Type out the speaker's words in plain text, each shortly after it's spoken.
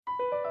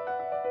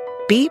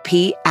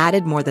BP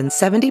added more than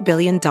 $70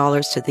 billion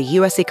to the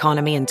U.S.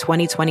 economy in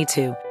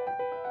 2022.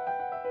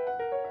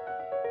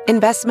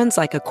 Investments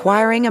like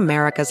acquiring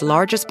America's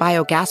largest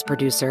biogas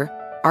producer,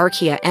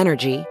 Archaea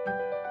Energy,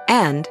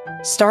 and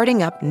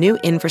starting up new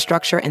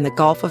infrastructure in the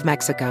Gulf of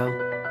Mexico.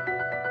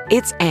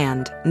 It's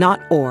and,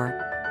 not or.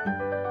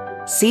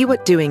 See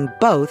what doing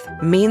both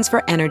means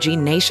for energy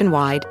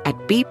nationwide at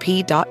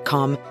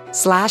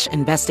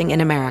bp.com/investing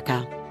in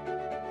America.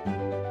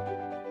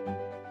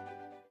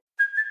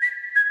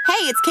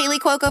 Hey, it's Kaylee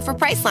Cuoco for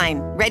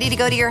Priceline. Ready to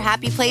go to your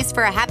happy place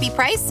for a happy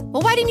price?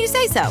 Well, why didn't you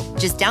say so?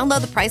 Just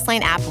download the Priceline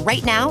app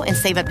right now and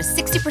save up to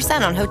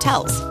 60% on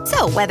hotels.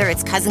 So whether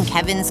it's Cousin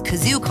Kevin's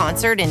Kazoo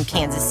Concert in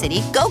Kansas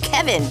City, go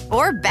Kevin,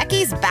 or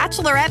Becky's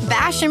Bachelorette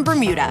Bash in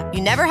Bermuda,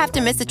 you never have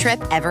to miss a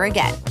trip ever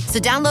again. So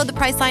download the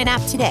Priceline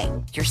app today.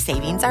 Your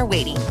savings are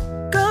waiting.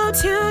 Go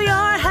to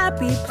your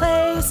happy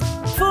place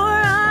for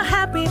a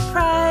happy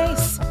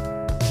price.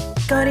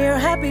 Go to your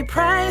happy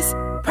price,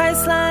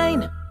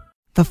 Priceline.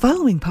 The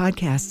following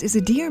podcast is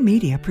a Dear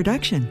Media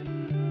production.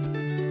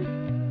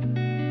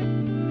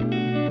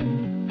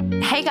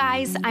 Hey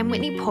guys, I'm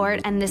Whitney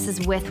Port, and this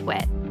is With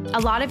Wit. A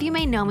lot of you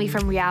may know me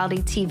from reality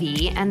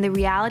TV, and the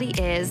reality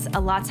is a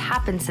lot's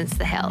happened since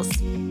The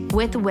Hills.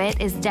 With Wit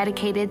is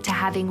dedicated to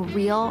having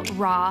real,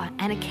 raw,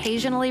 and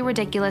occasionally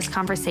ridiculous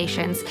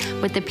conversations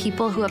with the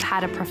people who have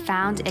had a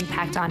profound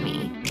impact on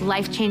me.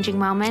 Life-changing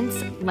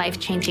moments,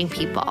 life-changing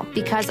people.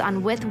 Because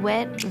on With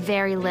Wit,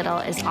 very little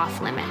is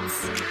off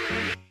limits.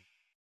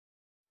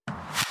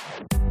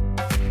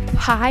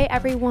 Hi,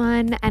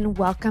 everyone, and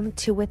welcome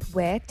to With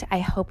Wit. I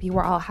hope you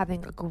are all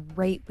having a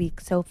great week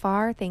so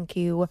far. Thank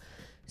you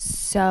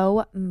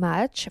so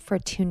much for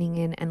tuning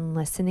in and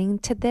listening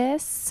to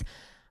this.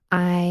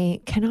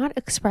 I cannot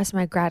express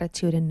my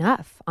gratitude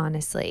enough,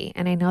 honestly.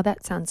 And I know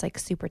that sounds like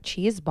super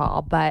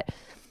cheeseball, but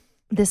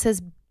this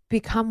has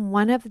become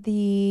one of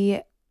the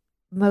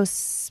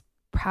most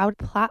proud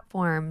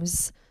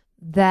platforms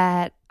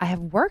that I have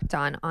worked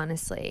on,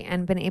 honestly,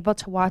 and been able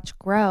to watch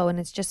grow. And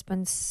it's just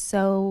been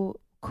so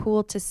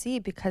cool to see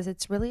because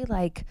it's really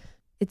like,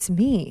 it's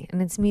me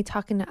and it's me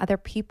talking to other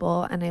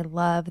people. And I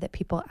love that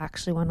people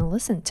actually want to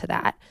listen to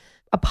that.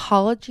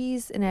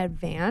 Apologies in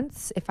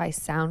advance if I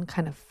sound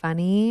kind of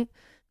funny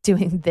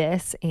doing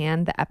this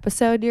and the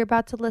episode you're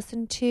about to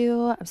listen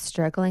to. I'm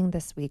struggling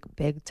this week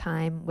big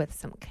time with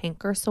some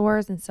canker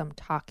sores, and so I'm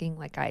talking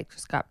like I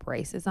just got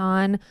braces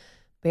on.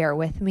 Bear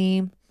with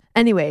me.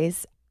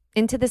 Anyways,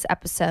 into this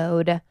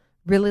episode.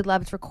 Really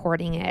loved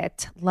recording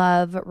it.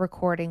 Love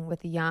recording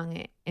with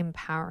young,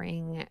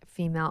 empowering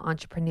female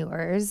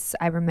entrepreneurs.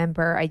 I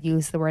remember I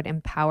use the word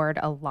empowered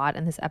a lot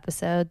in this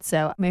episode,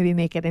 so maybe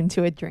make it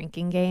into a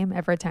drinking game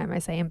every time I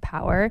say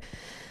empower.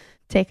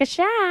 Take a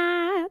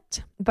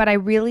shot. But I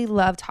really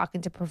love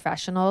talking to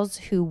professionals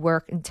who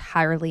work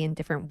entirely in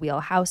different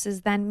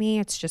wheelhouses than me.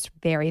 It's just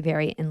very,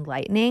 very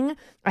enlightening.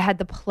 I had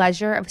the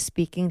pleasure of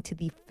speaking to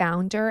the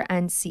founder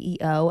and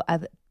CEO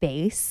of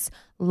Base,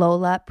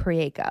 Lola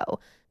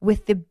Priego.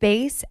 With the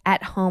Base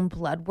at-home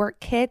blood work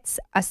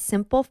kits, a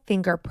simple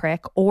finger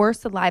prick or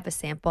saliva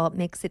sample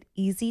makes it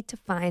easy to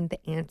find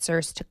the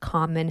answers to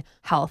common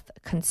health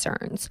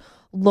concerns.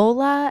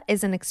 Lola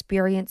is an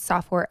experienced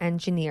software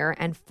engineer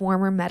and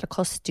former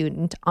medical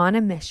student on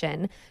a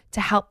mission to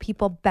help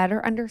people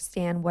better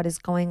understand what is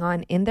going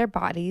on in their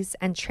bodies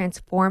and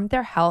transform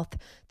their health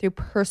through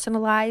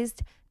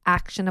personalized,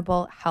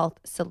 actionable health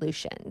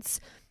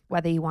solutions.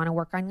 Whether you want to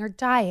work on your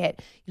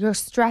diet, your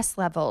stress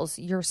levels,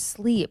 your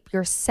sleep,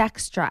 your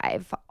sex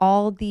drive,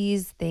 all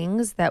these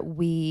things that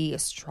we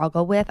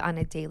struggle with on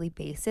a daily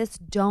basis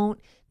don't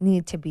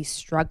need to be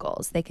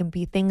struggles. They can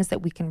be things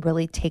that we can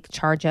really take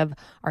charge of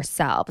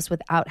ourselves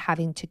without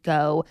having to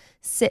go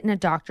sit in a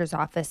doctor's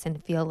office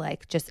and feel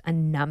like just a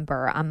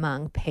number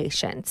among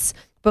patients.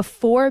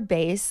 Before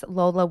Base,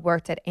 Lola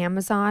worked at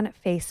Amazon,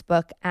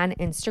 Facebook, and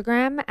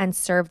Instagram and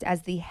served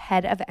as the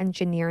head of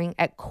engineering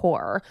at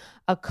Core,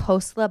 a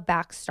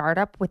Khosla-backed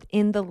startup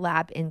within the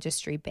lab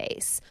industry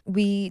Base.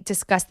 We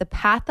discussed the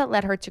path that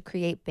led her to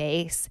create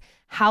Base,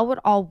 how it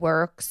all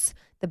works,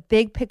 the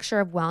big picture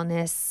of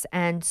wellness,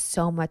 and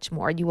so much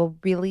more. You will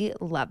really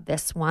love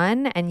this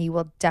one, and you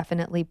will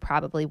definitely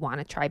probably want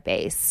to try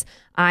Base.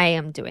 I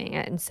am doing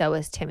it, and so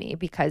is Timmy,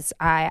 because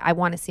I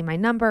want to see my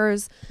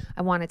numbers.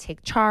 I want to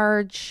take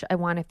charge. I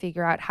want to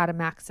figure out how to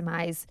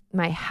maximize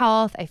my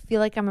health. I feel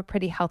like I'm a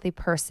pretty healthy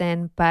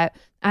person, but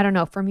I don't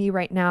know. For me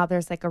right now,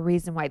 there's like a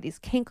reason why these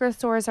canker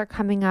sores are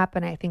coming up,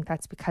 and I think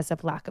that's because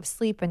of lack of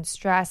sleep and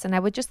stress. And I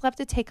would just love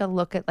to take a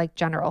look at like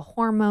general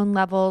hormone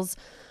levels,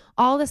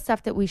 all the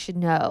stuff that we should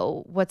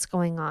know what's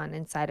going on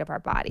inside of our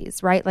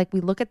bodies, right? Like we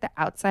look at the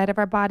outside of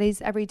our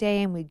bodies every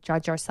day and we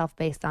judge ourselves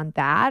based on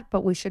that,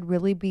 but we should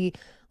really be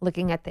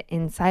looking at the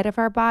inside of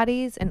our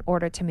bodies in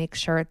order to make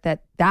sure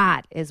that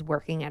that is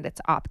working at its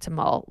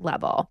optimal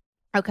level.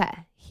 Okay,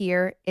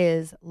 here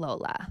is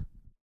Lola.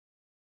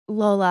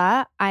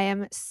 Lola, I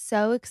am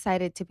so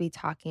excited to be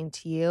talking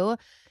to you.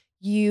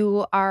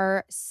 You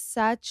are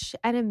such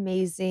an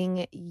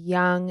amazing,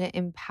 young,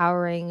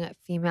 empowering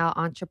female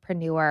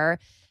entrepreneur.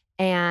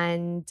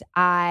 And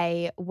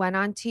I went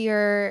onto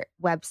your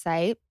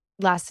website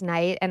last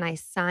night and I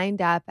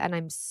signed up, and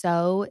I'm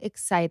so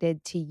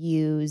excited to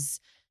use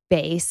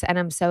Base. And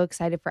I'm so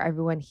excited for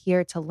everyone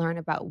here to learn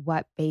about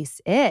what Base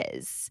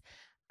is.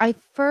 I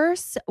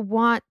first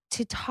want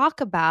to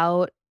talk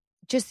about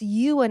just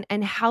you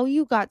and how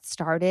you got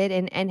started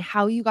and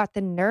how you got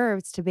the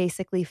nerves to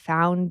basically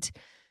found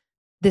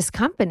this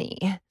company.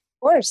 Of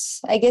course.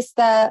 I guess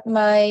that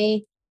my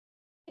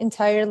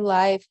entire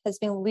life has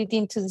been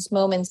leading to this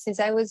moment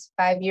since I was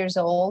 5 years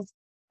old.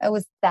 I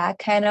was that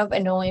kind of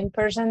annoying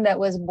person that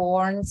was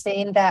born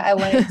saying that I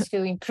wanted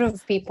to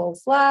improve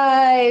people's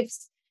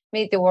lives,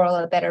 make the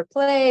world a better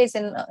place.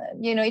 And,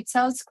 it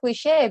sounds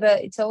cliche,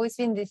 but it's always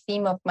been the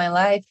theme of my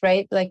life,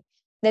 right? Like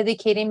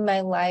dedicating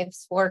my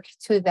life's work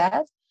to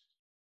that.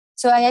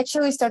 So I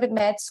actually started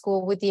med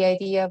school with the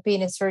idea of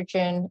being a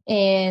surgeon,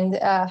 and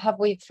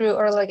halfway through,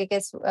 or like I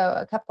guess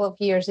a couple of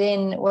years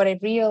in, what I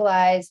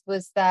realized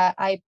was that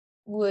I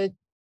would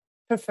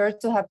prefer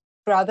to have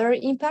broader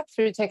impact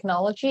through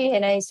technology,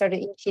 and I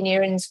started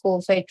engineering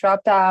school. So I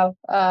dropped out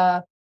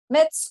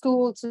med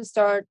school to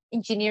start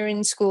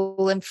engineering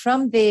school, and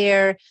from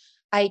there,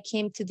 I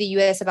came to the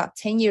US about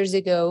 10 years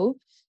ago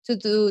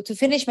to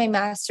finish my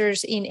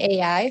master's in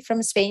AI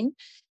from Spain.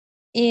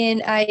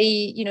 And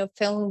I,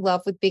 fell in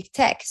love with big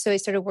tech. So I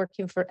started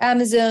working for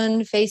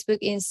Amazon, Facebook,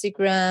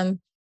 Instagram,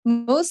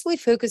 mostly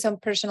focused on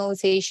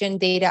personalization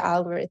data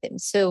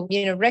algorithms. So,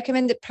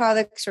 recommended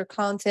products or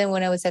content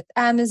when I was at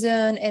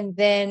Amazon, and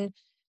then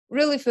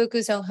really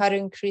focus on how to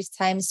increase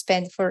time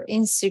spent for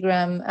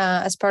Instagram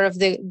as part of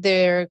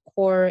their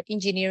core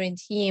engineering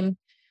team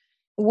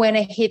when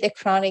I hit a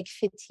chronic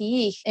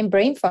fatigue and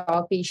brain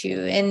fog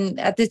issue. And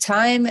at the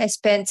time I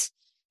spent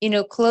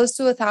close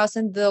to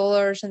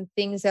 $1,000 on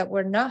things that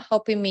were not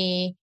helping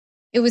me.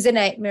 It was a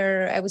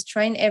nightmare. I was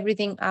trying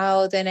everything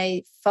out and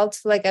I felt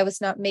like I was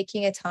not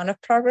making a ton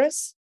of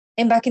progress.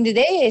 And back in the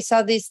day, I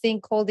saw this thing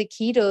called the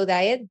keto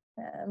diet.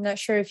 I'm not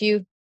sure if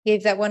you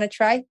gave that one a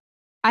try.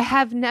 I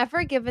have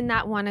never given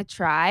that one a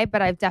try,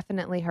 but I've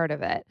definitely heard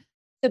of it.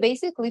 So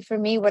basically for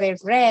me, what I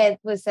read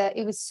was that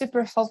it was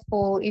super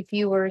helpful if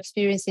you were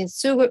experiencing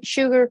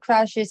sugar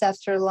crashes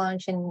after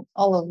lunch and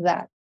all of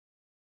that.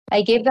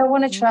 I gave that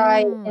one a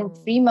try, and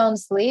 3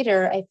 months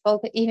later, I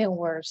felt even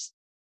worse.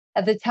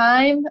 At the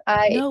time,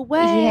 No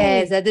way.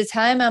 Yes, at the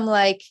time, I'm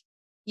like,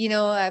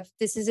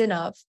 this is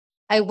enough.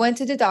 I went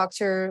to the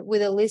doctor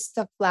with a list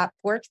of lab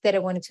work that I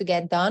wanted to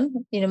get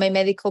done, my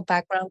medical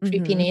background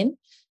creeping in.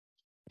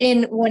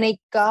 And when I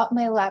got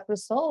my lab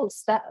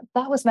results, that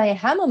was my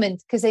aha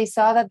moment, because I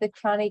saw that the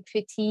chronic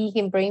fatigue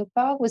and brain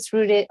fog was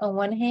rooted on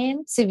one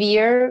hand,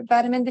 severe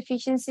vitamin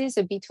deficiencies,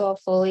 so B12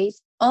 folate.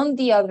 On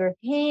the other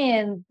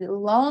hand, the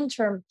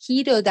long-term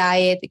keto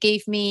diet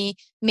made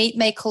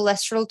my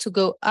cholesterol to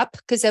go up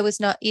because I was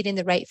not eating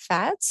the right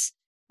fats,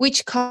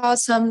 which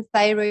caused some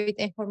thyroid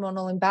and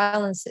hormonal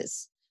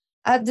imbalances.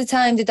 At the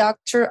time, the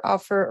doctor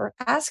offered or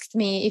asked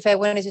me if I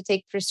wanted to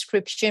take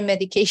prescription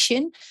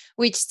medication,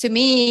 which to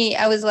me,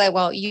 I was like,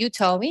 well, you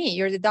tell me,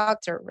 you're the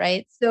doctor,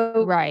 right?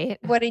 So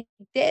what I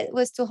did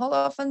was to hold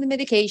off on the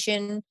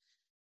medication.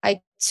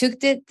 I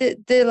took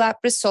the lab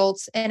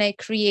results and I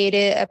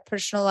created a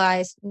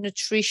personalized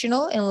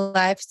nutritional and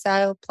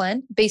lifestyle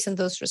plan based on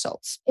those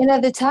results. And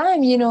at the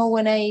time,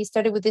 when I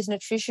started with this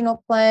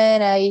nutritional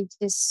plan, I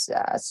just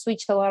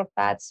switched a lot of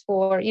fats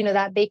for,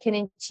 that bacon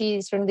and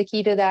cheese from the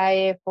keto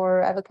diet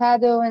for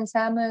avocado and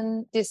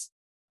salmon, just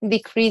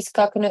decreased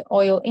coconut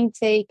oil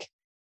intake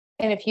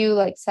and a few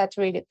like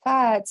saturated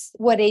fats.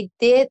 What I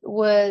did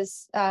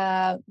was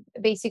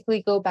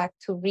basically go back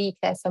to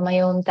retest on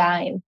my own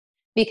dime.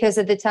 Because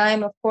at the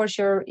time, of course,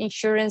 your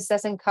insurance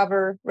doesn't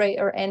cover, right,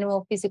 or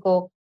annual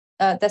physical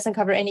doesn't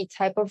cover any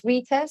type of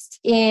retest.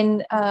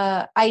 And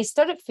I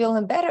started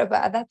feeling better,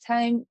 but at that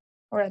time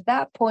or at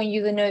that point,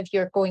 you don't know if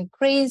you're going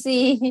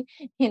crazy,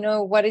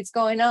 what is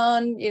going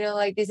on,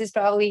 like this is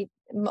probably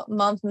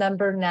month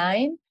number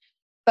 9.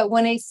 But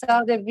when I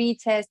saw the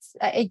retests,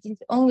 I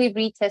just only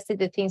retested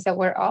the things that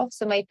were off.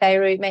 So my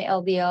thyroid, my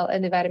LDL,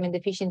 and the vitamin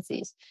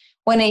deficiencies.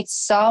 When I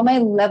saw my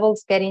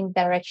levels getting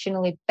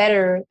directionally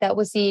better, that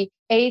was the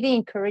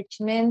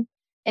encouragement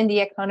and the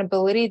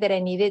accountability that I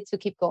needed to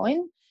keep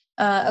going,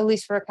 at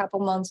least for a couple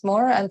months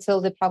more until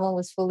the problem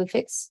was fully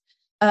fixed.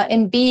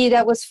 And B,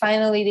 that was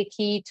finally the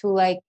key to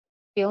like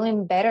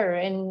feeling better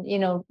and,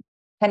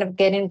 kind of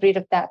getting rid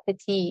of that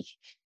fatigue.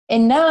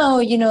 And now,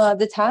 at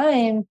the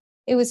time,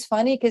 it was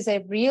funny because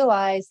I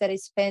realized that I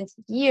spent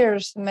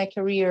years in my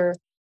career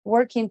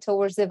working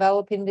towards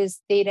developing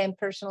this data and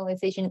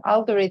personalization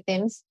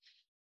algorithms.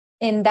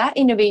 And that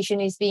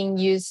innovation is being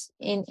used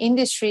in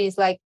industries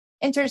like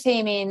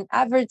entertainment,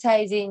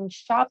 advertising,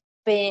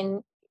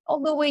 shopping,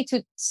 all the way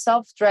to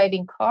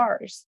self-driving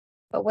cars.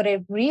 But what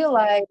I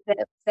realized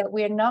that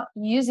we're not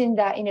using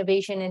that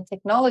innovation and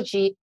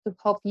technology to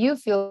help you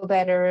feel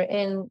better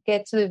and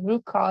get to the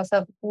root cause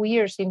of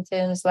weird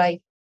symptoms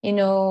like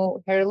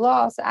hair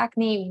loss,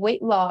 acne,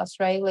 weight loss,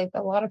 right? Like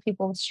a lot of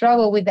people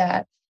struggle with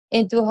that.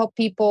 And to help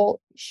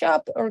people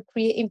shop or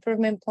create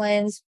improvement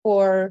plans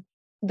for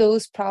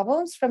those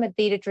problems from a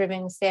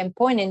data-driven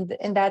standpoint.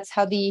 And that's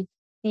how the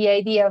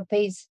idea of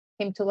PACE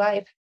came to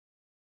life.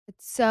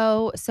 It's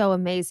so, so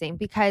amazing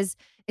because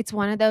it's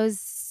one of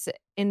those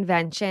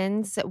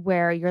inventions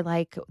where you're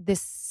like,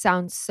 this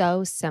sounds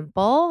so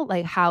simple.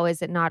 Like, how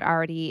is it not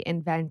already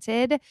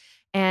invented?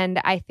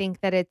 And I think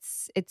that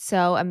it's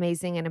so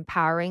amazing and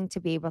empowering to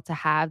be able to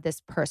have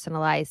this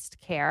personalized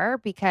care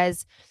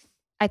because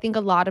I think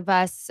a lot of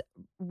us,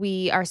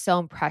 we are so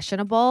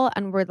impressionable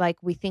and we're like,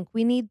 we think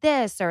we need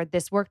this or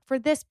this worked for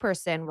this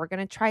person. We're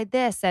going to try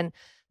this. And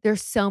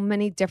there's so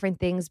many different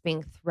things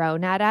being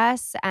thrown at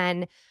us.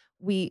 And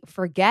we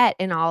forget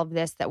in all of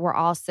this that we're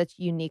all such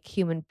unique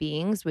human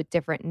beings with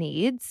different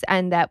needs.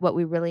 And that what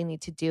we really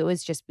need to do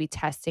is just be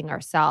testing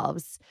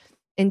ourselves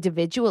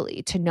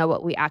individually to know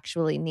what we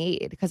actually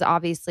need. Because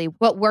obviously,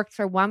 what worked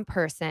for one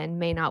person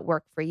may not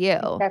work for you.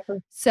 Exactly.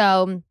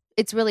 So,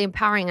 it's really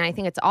empowering. And I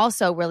think it's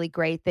also really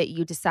great that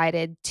you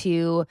decided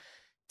to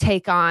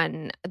take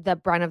on the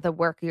brunt of the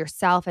work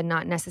yourself and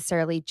not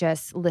necessarily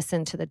just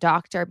listen to the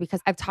doctor,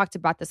 because I've talked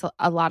about this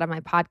a lot on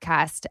my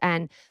podcast.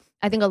 And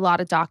I think a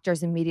lot of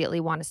doctors immediately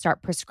want to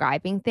start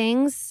prescribing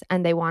things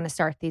and they want to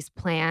start these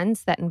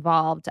plans that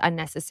involved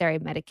unnecessary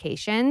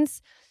medications.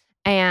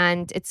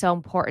 And it's so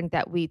important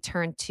that we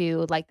turn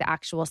to like the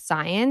actual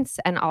science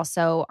and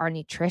also our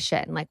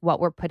nutrition, like what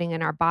we're putting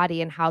in our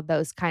body and how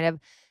those kind of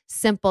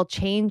simple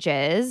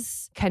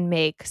changes can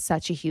make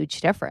such a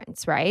huge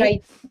difference, right?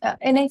 Right.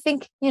 And I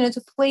think,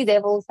 to play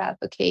devil's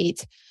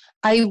advocate,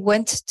 I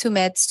went to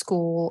med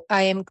school.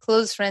 I am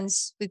close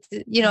friends with,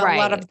 a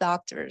lot of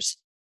doctors.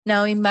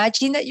 Now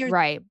imagine that your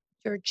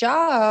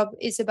job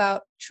is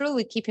about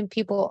truly keeping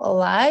people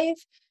alive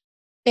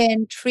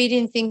and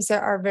treating things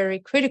that are very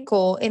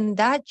critical. And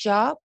that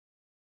job,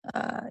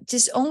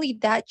 just only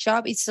that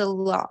job, it's a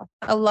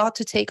lot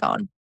to take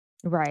on.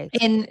 Right.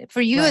 And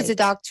for you as a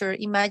doctor,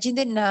 imagine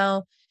that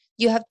now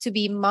you have to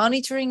be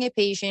monitoring a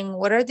patient.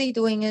 What are they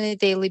doing on a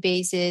daily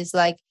basis?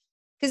 Like,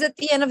 because at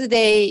the end of the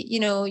day,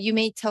 you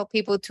may tell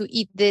people to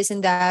eat this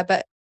and that,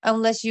 but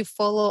unless you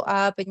follow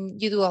up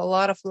and you do a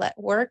lot of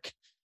work,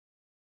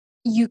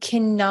 you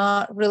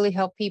cannot really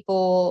help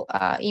people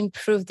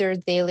improve their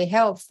daily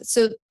health.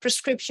 So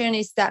prescription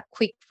is that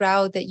quick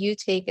route that you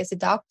take as a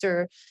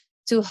doctor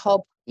to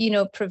help,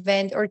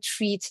 prevent or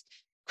treat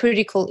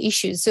critical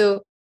issues.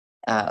 So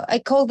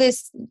I call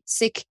this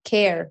sick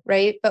care,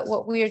 right? But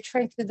what we are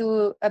trying to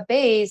do at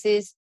base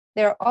is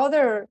there are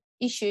other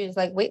issues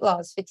like weight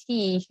loss,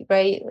 fatigue,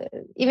 right?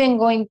 Even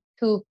going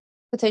to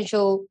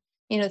potential,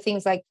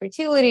 things like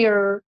fertility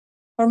or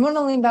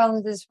hormonal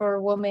imbalances for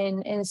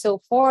women and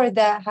so forth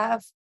that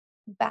have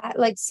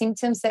bad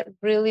symptoms that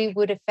really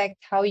would affect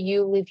how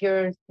you live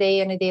your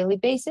day on a daily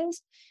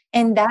basis.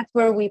 And that's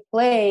where we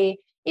play.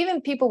 Even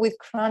people with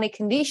chronic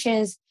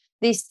conditions,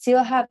 they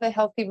still have a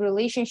healthy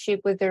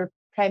relationship with their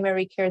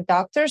primary care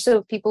doctor.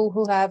 So people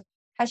who have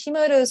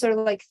Hashimoto's or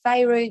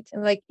thyroid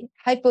and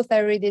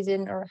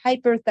hypothyroidism or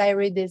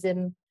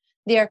hyperthyroidism,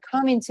 they are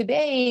coming to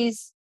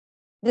base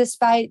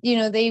despite,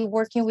 they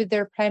working with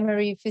their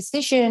primary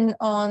physician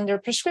on their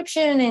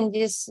prescription and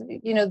just,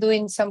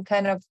 doing some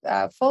kind of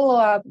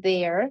follow-up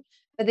there.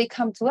 But they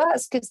come to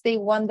us because they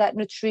want that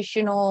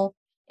nutritional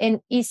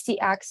and easy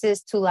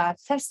access to lab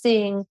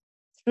testing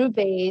through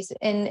base.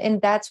 And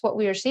that's what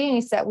we are seeing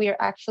is that we are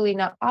actually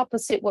not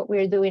opposite. What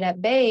we're doing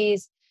at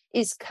base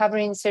is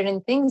covering certain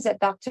things that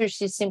doctors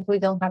just simply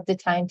don't have the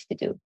time to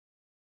do.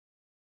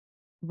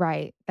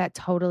 Right. That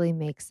totally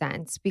makes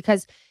sense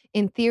because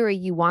in theory,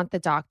 you want the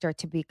doctor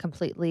to be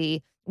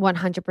completely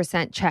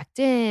 100% checked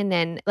in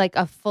and like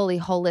a fully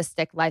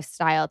holistic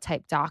lifestyle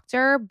type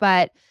doctor,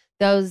 but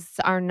those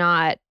are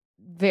not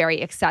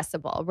very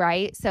accessible,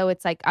 right? So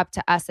it's like up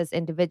to us as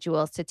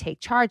individuals to take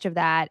charge of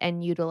that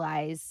and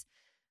utilize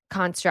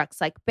constructs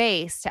like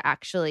base to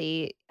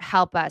actually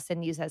help us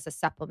and use as a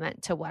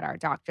supplement to what our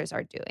doctors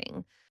are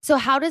doing. So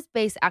how does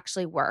base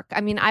actually work?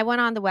 I mean, I went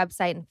on the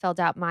website and filled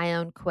out my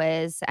own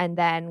quiz and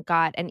then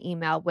got an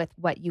email with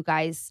what you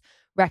guys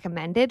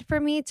recommended for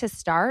me to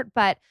start.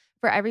 But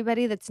for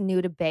everybody that's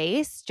new to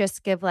base,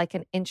 just give like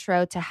an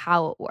intro to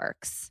how it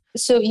works.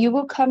 So you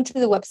will come to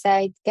the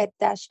website,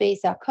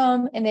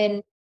 get-base.com, and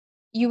then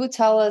you will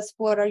tell us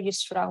what are you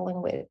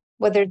struggling with,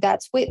 whether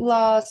that's weight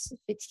loss,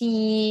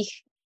 fatigue,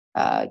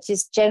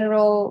 just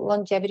general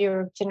longevity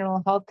or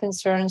general health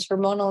concerns,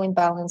 hormonal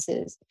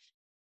imbalances.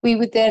 We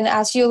would then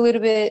ask you a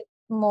little bit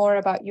more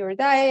about your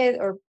diet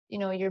or,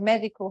 your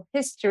medical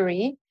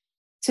history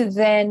to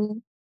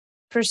then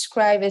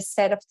prescribe a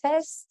set of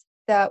tests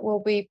that will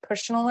be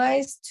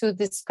personalized to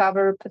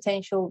discover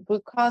potential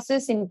root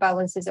causes,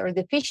 imbalances, or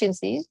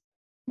deficiencies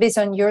based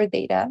on your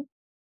data.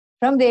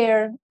 From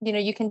there,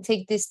 you can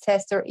take this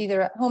test or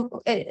either at home,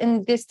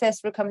 and this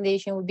test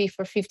recommendation would be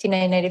for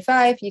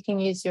 $59.95. You can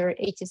use your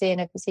HSA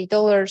and FSA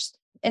dollars,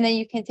 and then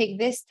you can take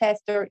this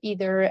test or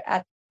either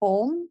at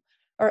home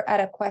or at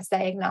a Quest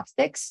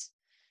Diagnostics.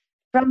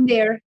 From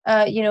there,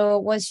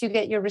 once you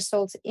get your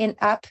results in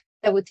app,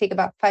 that would take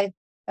about five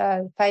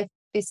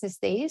business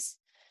days.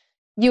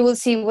 you will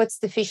see what's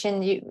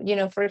deficient.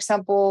 For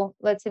example,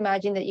 let's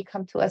imagine that you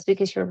come to us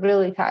because you're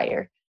really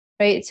tired,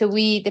 right? So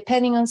we,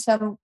 depending on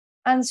some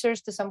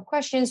answers to some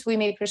questions, we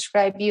may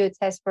prescribe you a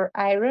test for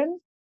iron,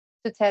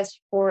 to test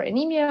for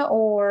anemia,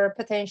 or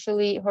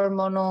potentially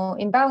hormonal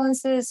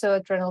imbalances, so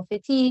adrenal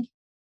fatigue,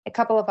 a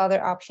couple of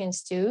other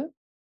options too.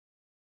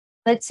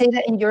 Let's say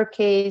that in your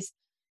case,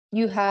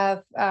 you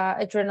have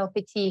adrenal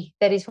fatigue.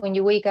 That is when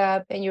you wake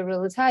up and you're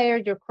really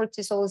tired, your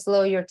cortisol is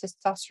low, your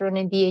testosterone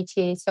and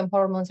DHEA, some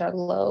hormones are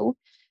low.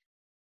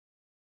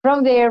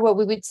 From there, what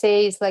we would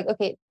say is like,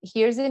 okay,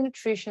 here's a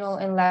nutritional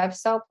and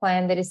lifestyle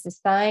plan that is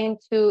designed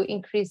to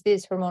increase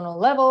these hormonal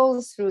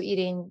levels through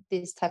eating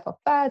this type of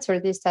fats or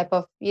this type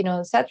of,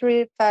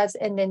 saturated fats,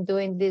 and then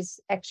doing this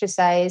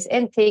exercise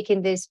and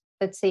taking this,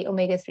 let's say,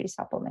 omega-3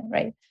 supplement,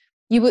 right?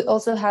 You would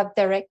also have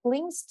direct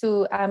links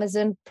to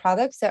Amazon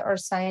products that our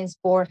science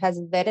board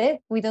has vetted.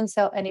 We don't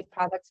sell any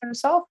products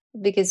ourselves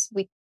because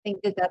we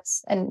think that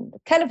that's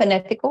kind of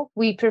unethical.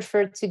 We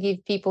prefer to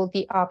give people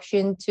the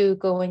option to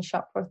go and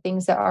shop for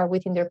things that are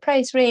within their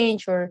price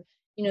range, or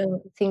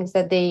things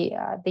that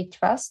they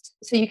trust.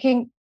 So you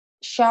can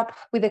shop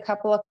with a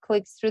couple of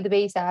clicks through the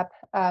base app,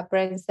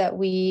 brands that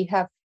we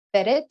have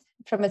vetted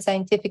from a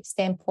scientific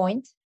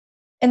standpoint.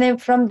 And then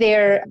from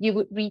there, you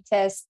would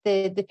retest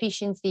the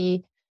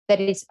deficiency that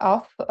is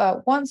off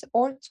once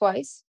or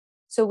twice.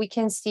 So we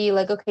can see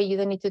like, okay, you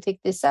don't need to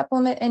take this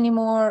supplement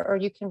anymore, or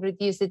you can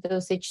reduce the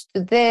dosage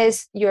to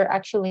this. You're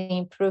actually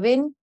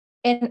improving.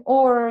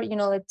 Or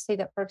let's say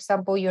that, for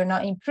example, you're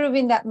not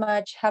improving that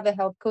much, have a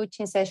health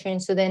coaching session.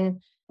 So then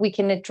we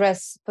can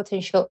address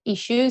potential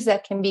issues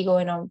that can be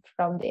going on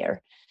from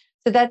there.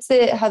 So that's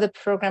how the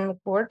program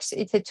works.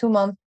 It's a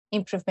 2-month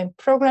improvement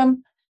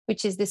program,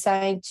 which is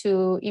designed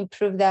to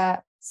improve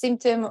that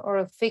symptom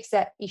or fix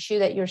that issue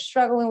that you're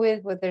struggling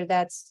with, whether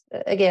that's,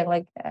 again,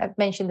 like I've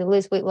mentioned, the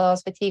list, weight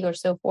loss, fatigue, or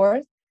so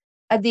forth.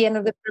 At the end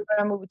of the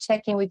program, we'll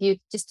check in with you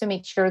just to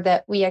make sure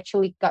that we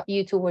actually got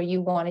you to where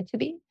you wanted to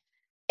be.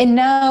 And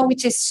now,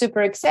 which is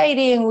super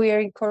exciting, we are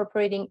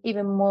incorporating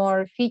even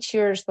more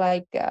features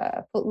like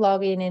food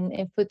logging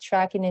and food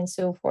tracking and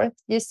so forth,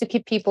 just to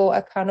keep people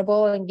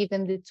accountable and give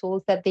them the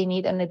tools that they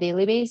need on a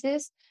daily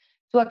basis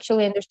to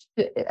actually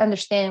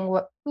understand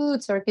what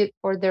foods are good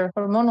for their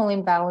hormonal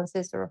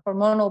imbalances or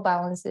hormonal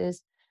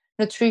balances,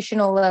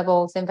 nutritional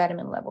levels, and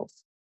vitamin levels.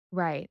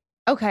 Right.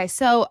 Okay.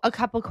 So a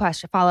couple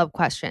follow-up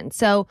questions.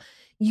 So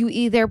you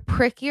either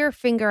prick your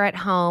finger at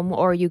home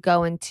or you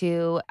go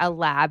into a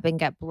lab and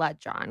get blood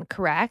drawn,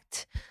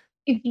 correct?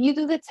 If you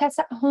do the test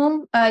at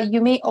home, you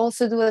may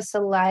also do a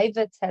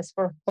saliva test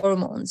for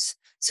hormones.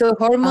 So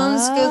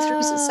hormones go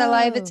through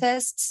saliva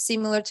tests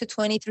similar to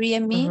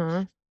 23andMe.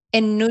 Uh-huh.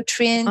 And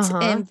nutrient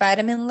and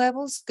vitamin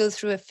levels go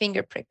through a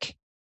finger prick.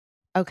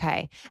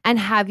 Okay. And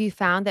have you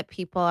found that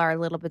people are a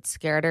little bit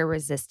scared or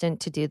resistant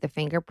to do the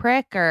finger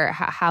prick, or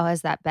how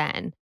has that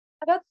been?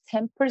 About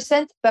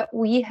 10%, but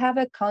we have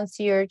a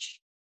concierge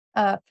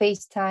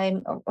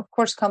FaceTime, of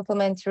course,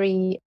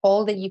 complimentary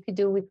call that you could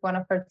do with one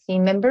of our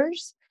team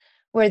members,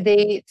 where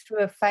they, through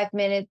a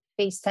 5-minute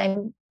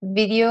FaceTime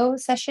video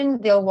session,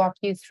 they'll walk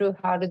you through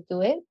how to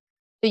do it.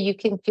 So you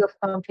can feel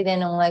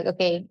confident on like,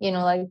 okay,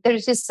 like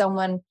there's just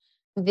someone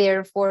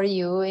there for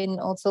you. And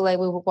also like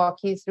we will walk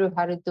you through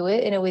how to do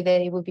it in a way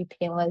that it would be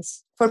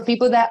painless. For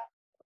people that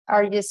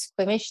are just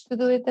squeamish to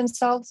do it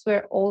themselves,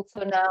 we're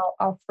also now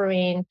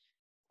offering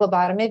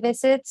phlebotomy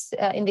visits.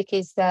 In the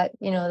case that,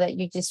 that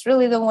you just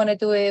really don't want to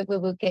do it, we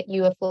will get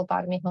you a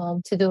phlebotomy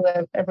home to do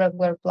a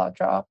regular blood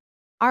draw.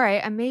 All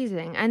right,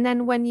 amazing. And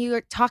then when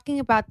you're talking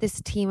about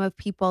this team of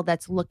people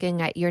that's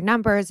looking at your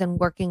numbers and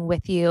working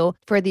with you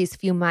for these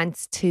few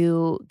months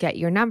to get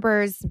your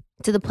numbers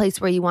to the place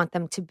where you want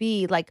them to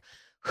be, like,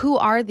 who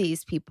are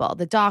these people?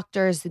 The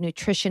doctors, the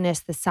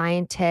nutritionists, the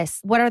scientists?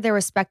 What are their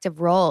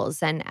respective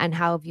roles, and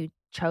how have you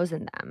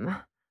chosen them?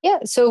 Yeah,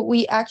 so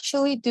we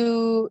actually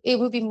do, it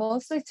would be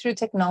mostly through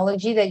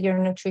technology that your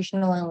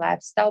nutritional and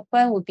lifestyle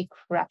plan would be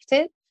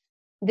crafted.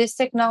 This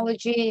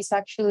technology is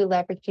actually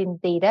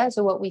leveraging data.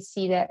 So what we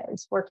see that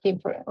is working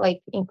for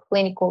like in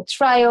clinical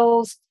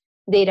trials,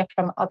 data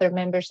from other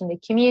members in the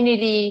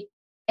community.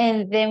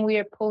 And then we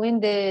are pulling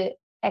the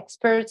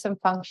experts on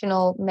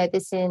functional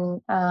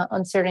medicine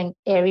on certain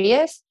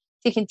areas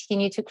to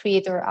continue to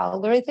create our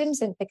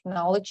algorithms and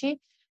technology.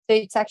 So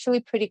it's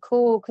actually pretty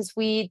cool because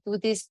we do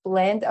this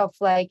blend of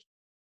like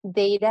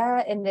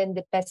data and then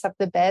the best of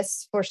the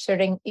best for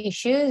certain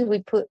issues.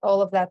 We put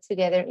all of that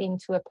together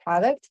into a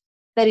product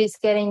that is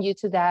getting you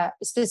to that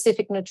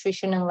specific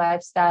nutrition and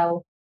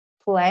lifestyle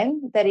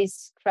plan that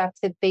is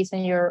crafted based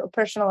on your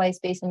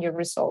personalized based on your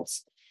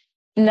results.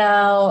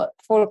 Now,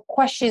 for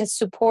questions,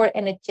 support,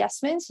 and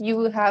adjustments, you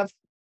will have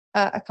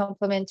a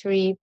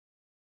complimentary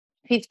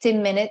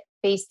 15-minute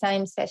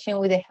FaceTime session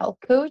with a health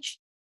coach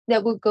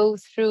that will go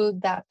through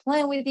that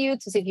plan with you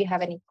to see if you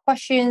have any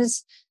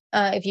questions,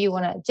 if you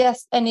want to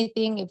adjust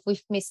anything, if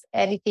we've missed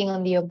anything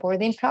on the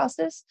onboarding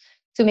process,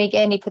 to make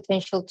any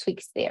potential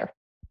tweaks there.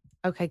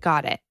 Okay,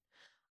 got it.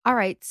 All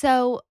right.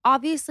 So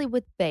obviously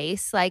with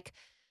base, like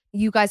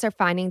you guys are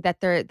finding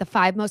that the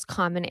five most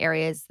common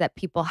areas that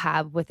people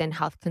have within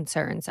health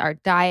concerns are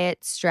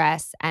diet,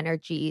 stress,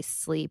 energy,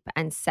 sleep,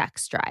 and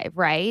sex drive,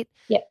 right?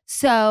 Yeah.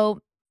 So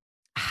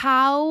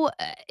how,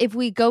 if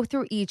we go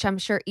through each, I'm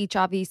sure each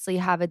obviously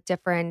have a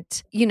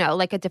different,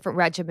 like a different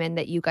regimen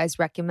that you guys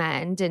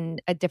recommend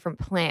and a different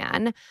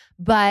plan.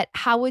 But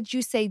how would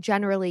you say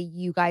generally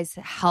you guys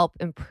help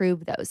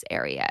improve those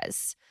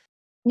areas?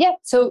 Yeah.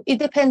 So it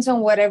depends on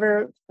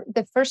whatever.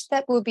 The first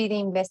step will be the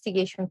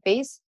investigation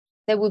phase.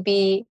 That would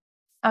be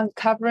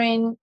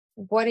uncovering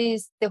what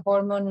is the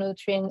hormone,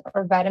 nutrient,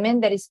 or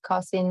vitamin that is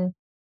causing,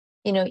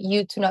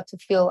 you to not to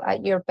feel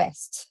at your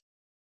best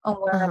on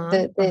one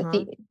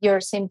of your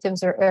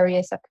symptoms or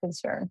areas of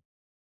concern.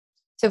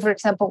 So, for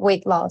example,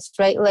 weight loss,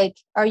 right? Like,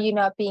 are you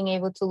not being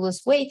able to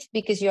lose weight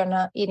because you're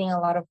not eating a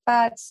lot of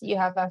fats? You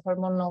have a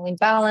hormonal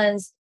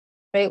imbalance,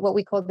 right? What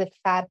we call the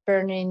fat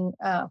burning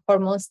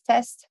hormones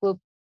test will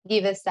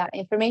give us that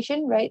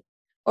information, right?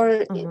 Or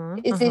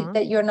is it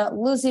that you're not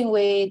losing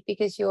weight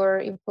because your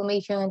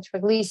inflammation and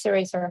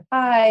triglycerides are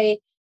high?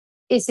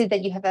 Is it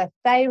that you have a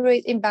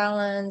thyroid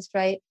imbalance,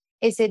 right?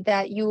 Is it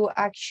that you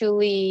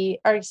actually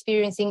are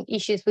experiencing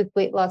issues with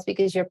weight loss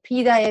because you're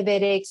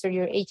pre-diabetics or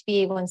your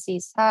HbA1c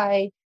is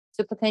high?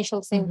 So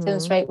potential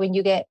symptoms, right? When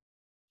you get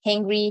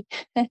hangry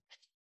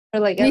or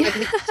like a little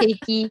bit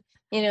shaky,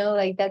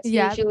 like that's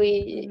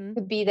usually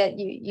could be that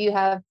you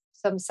have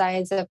some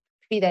signs of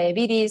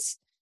pre-diabetes.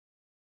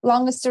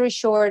 Long story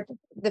short,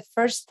 the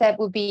first step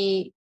would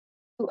be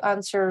to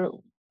answer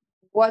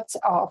what's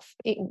off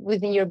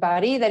within your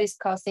body that is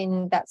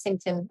causing that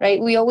symptom,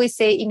 right? We always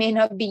say it may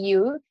not be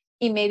you,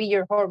 it may be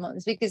your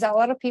hormones, because a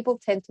lot of people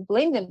tend to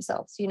blame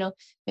themselves.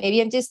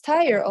 Maybe I'm just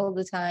tired all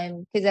the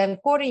time because I'm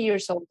 40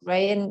 years old,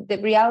 right? And the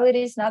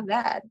reality is not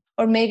that.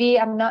 Or maybe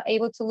I'm not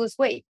able to lose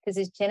weight because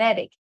it's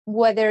genetic.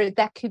 Whether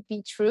that could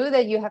be true,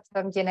 that you have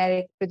some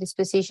genetic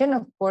predisposition,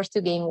 of course,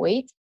 to gain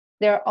weight,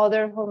 there are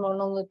other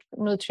hormonal,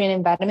 nutrient,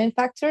 and vitamin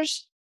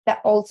factors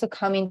that also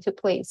come into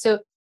play.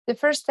 So the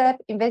first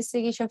step,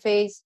 investigation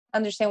phase,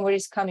 understand where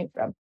it's coming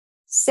from.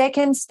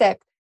 Second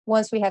step,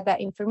 once we have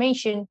that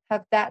information,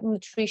 have that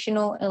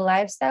nutritional and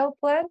lifestyle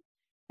plan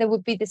that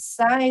would be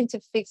designed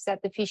to fix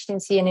that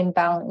deficiency and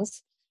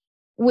imbalance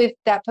with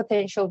that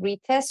potential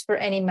retest for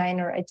any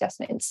minor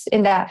adjustments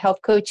in that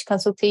health coach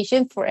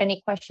consultation for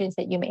any questions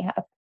that you may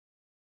have.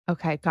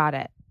 Okay, got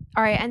it.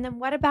 All right. And then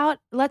what about,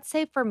 let's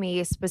say for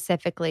me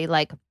specifically,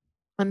 like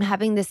I'm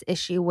having this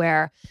issue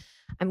where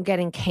I'm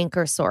getting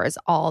canker sores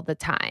all the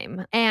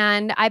time.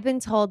 And I've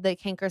been told that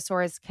canker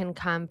sores can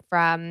come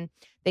from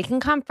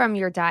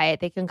your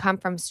diet. They can come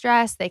from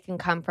stress. They can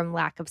come from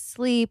lack of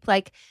sleep.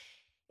 Like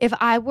if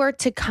I were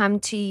to come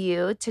to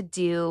you to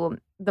do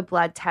the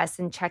blood test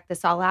and check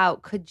this all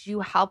out, could you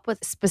help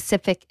with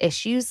specific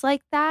issues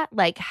like that?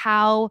 Like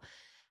how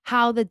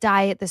the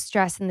diet, the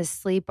stress, and the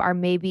sleep are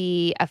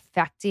maybe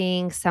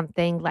affecting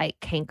something like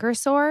canker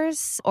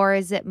sores? Or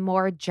is it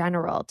more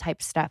general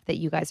type stuff that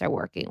you guys are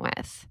working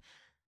with?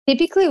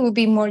 Typically, it would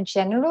be more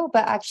general,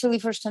 but actually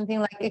for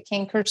something like a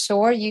canker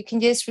sore, you can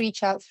just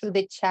reach out through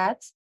the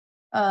chat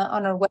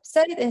on our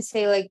website and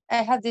say, like,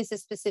 I have this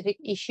specific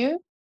issue.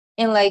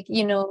 And like,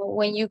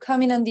 when you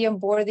come in on the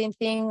onboarding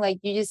thing, like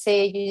you just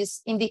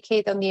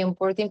indicate on the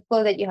onboarding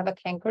flow that you have a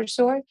canker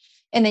sore,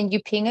 and then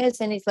you ping us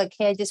and it's like,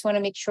 hey, I just want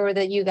to make sure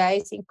that you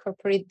guys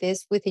incorporate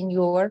this within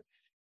your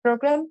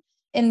program.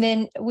 And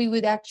then we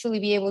would actually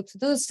be able to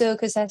do so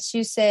because as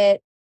you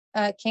said,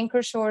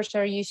 canker sores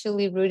are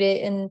usually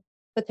rooted in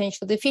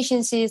potential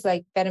deficiencies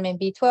like vitamin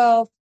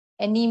B12,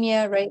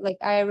 anemia, right? Like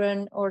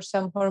iron or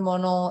some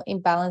hormonal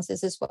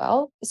imbalances as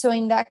well. So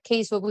in that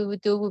case, what we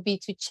would do would be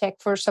to check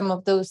for some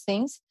of those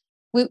things.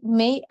 We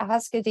may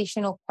ask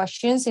additional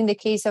questions in the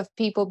case of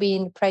people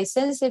being price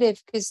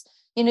sensitive because,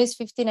 it's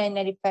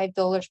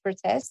 $59.95 per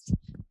test.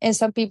 And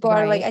some people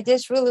are like, I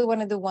just really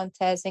want to do one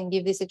test and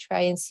give this a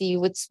try and see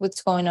what's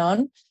going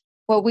on.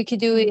 What we could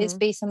do is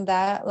based on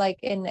that, like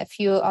in a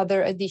few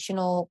other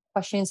additional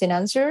questions and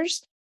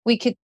answers, we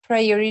could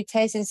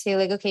prioritize and say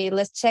like, okay,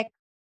 let's check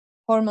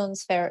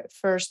hormones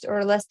first,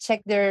 or let's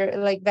check their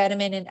like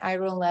vitamin and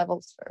iron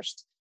levels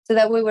first. So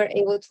that way we're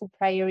able to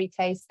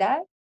prioritize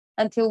that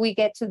until we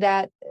get to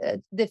that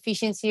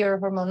deficiency or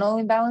hormonal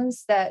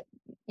imbalance that,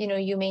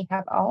 you may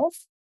have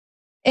off.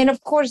 And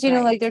of course,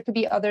 like there could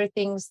be other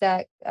things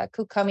that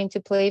could come into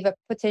play, but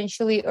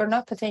potentially, or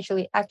not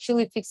potentially,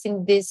 actually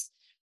fixing this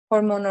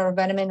hormone or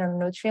vitamin or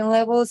nutrient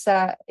levels,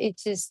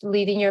 it's just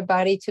leading your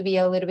body to be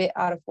a little bit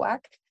out of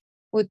whack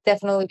would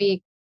definitely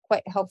be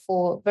quite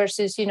helpful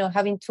versus,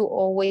 having to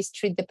always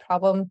treat the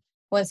problem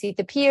once it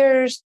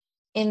appears.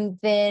 And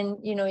then,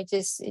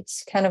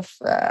 it's kind of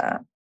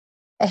a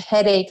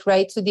headache,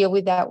 right, to deal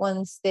with that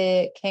once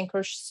the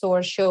canker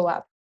sores show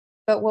up.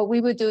 But what we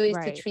would do is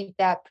to treat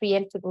that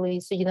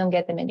preemptively so you don't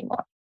get them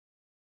anymore.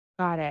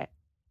 Got it.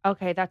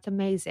 Okay, that's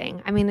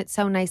amazing. I mean, it's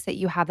so nice that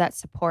you have that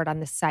support on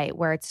the site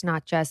where it's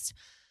not just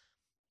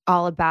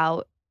all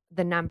about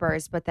the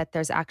numbers, but that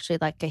there's actually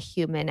like a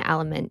human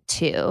element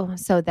too,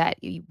 so that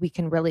we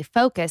can really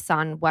focus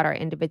on what our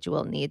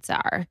individual needs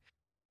are.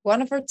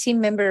 one of our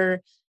team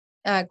member,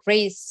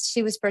 Grace,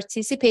 she was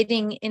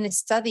participating in a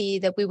study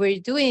that we were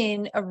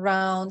doing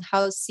around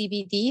how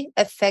CBD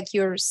affect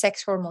your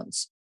sex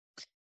hormones.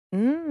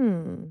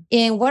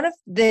 And one of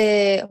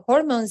the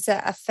hormones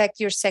that affect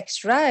your sex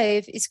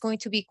drive is going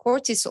to be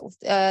cortisol,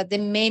 the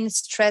main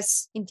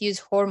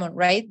stress-induced hormone,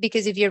 right?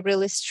 Because if you're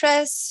really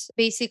stressed,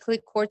 basically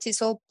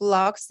cortisol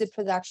blocks the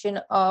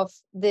production of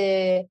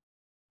the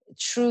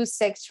true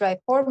sex drive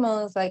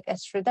hormones like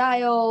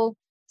estradiol,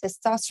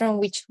 testosterone,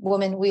 which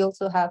women we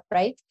also have,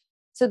 right?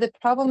 So the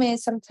problem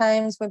is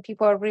sometimes when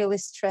people are really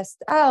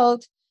stressed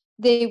out,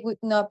 they would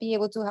not be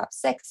able to have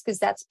sex because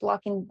that's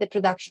blocking the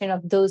production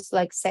of those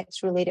like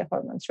sex related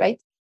hormones,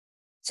 right?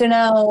 So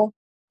now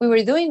we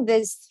were doing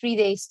this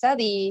 3-day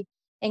study,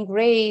 and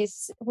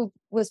Grace, who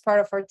was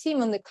part of our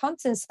team on the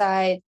content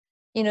side,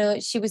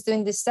 she was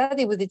doing the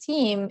study with the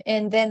team,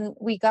 and then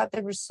we got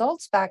the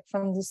results back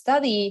from the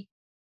study.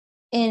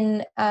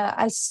 And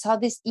I saw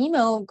this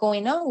email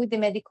going on with the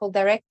medical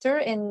director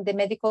and the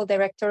medical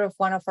director of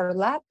one of our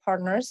lab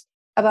partners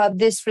about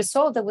this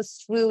result that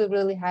was really,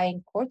 really high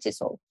in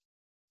cortisol.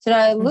 So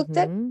I looked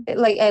at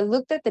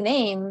the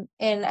name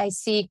and I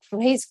see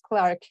Grace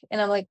Clark,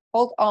 and I'm like,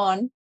 hold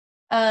on.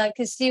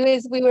 Because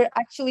we were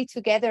actually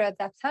together at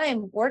that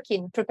time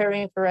working,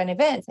 preparing for an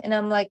event. And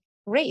I'm like,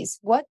 Grace,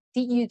 what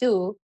did you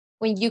do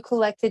when you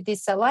collected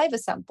these saliva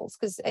samples?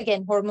 Because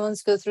again,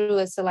 hormones go through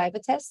a saliva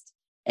test.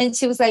 And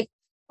she was like,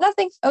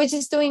 nothing. I was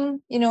just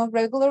doing,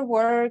 regular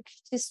work,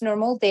 just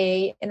normal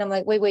day. And I'm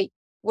like, wait,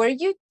 were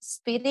you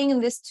spitting in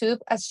this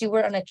tube as you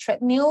were on a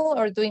treadmill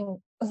or doing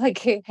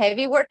like a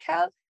heavy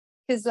workout?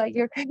 Because like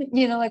you're,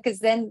 because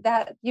then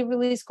that you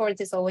release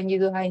cortisol when you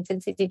do high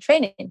intensity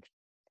training.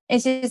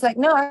 And she's like,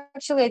 no,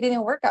 actually, I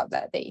didn't work out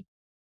that day.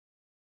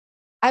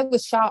 I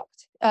was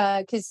shocked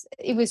because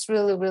it was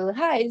really, really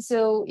high.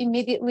 So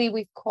immediately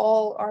we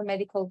call our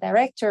medical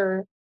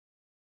director.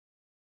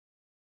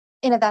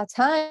 And at that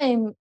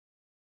time,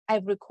 I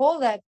recall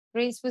that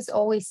Grace was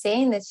always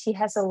saying that she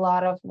has a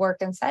lot of work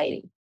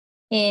anxiety.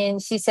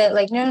 And she said,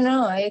 like,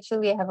 no, I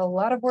actually have a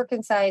lot of work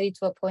anxiety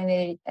to a point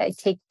that I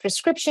take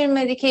prescription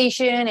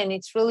medication and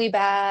it's really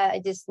bad. I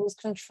just lose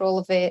control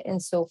of it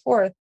and so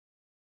forth.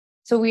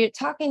 So we were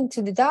talking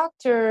to the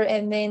doctor,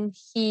 and then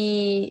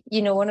he,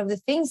 one of the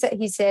things that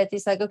he said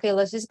is like, okay,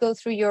 let's just go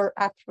through your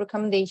app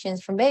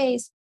recommendations from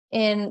base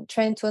and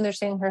trying to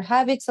understand her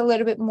habits a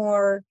little bit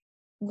more.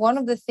 One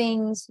of the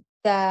things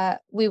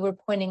that we were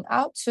pointing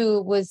out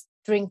to was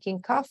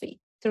drinking coffee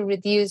to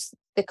reduce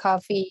the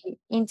coffee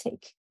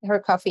intake, her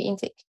coffee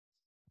intake.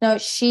 Now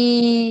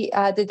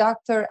the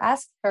doctor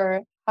asked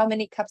her, how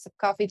many cups of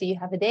coffee do you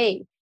have a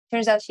day?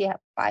 Turns out she had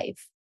 5.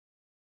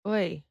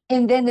 Oy.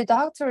 And then the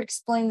doctor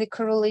explained the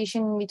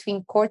correlation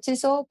between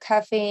cortisol,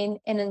 caffeine,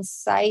 and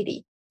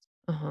anxiety.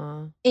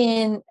 Uh-huh.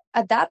 And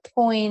at that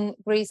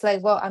point, Grace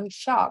like, well, I'm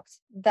shocked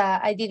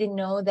that I didn't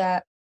know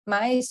that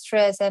my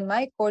stress and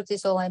my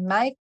cortisol and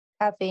my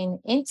caffeine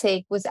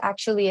intake was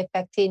actually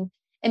affecting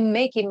and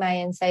making my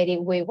anxiety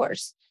way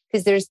worse.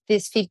 Because there's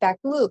this feedback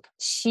loop.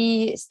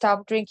 She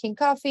stopped drinking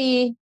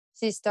coffee.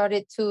 She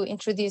started to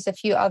introduce a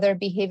few other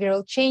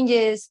behavioral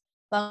changes.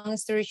 Long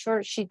story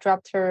short, she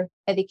dropped her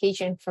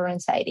medication for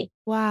anxiety.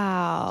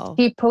 Wow.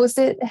 She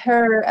posted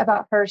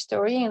about her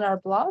story in our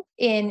blog,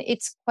 and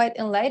it's quite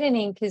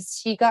enlightening because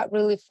she got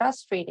really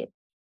frustrated.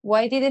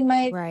 Why didn't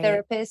my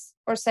therapist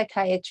or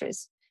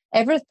psychiatrist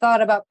ever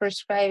thought about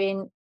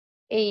prescribing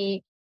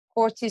a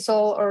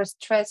cortisol or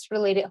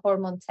stress-related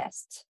hormone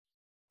test?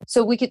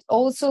 So we could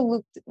also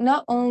look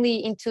not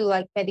only into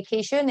like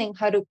medication and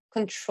how to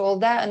control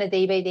that on a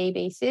day-by-day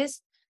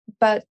basis,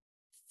 but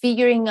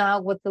figuring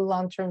out what the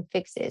long-term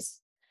fix is,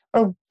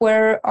 or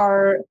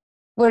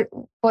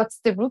what's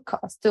the root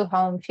cause to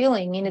how I'm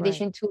feeling, in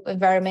addition to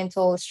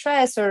environmental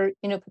stress or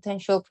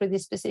potential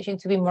predisposition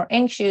to be more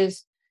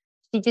anxious.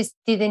 She just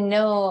didn't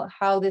know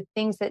how the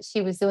things that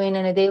she was doing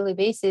on a daily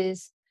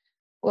basis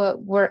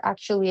were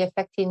actually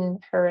affecting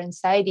her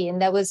anxiety,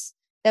 and that was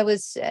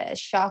a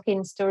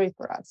shocking story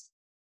for us.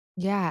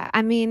 Yeah,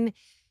 I mean,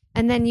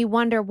 and then you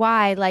wonder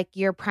why, like,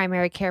 your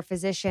primary care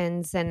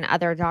physicians and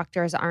other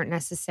doctors aren't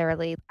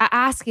necessarily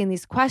asking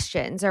these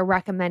questions or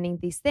recommending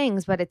these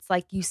things. But it's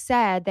like you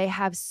said, they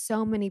have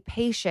so many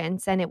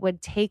patients, and it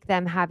would take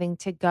them having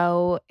to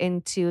go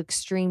into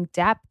extreme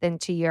depth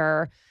into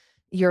your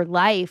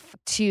life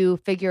to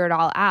figure it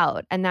all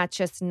out. And that's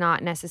just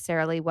not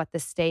necessarily what the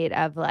state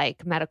of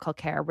like medical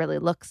care really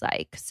looks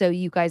like. So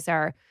you guys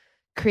are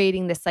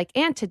creating this like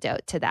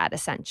antidote to that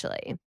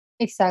essentially.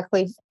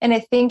 Exactly. And I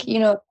think,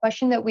 a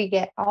question that we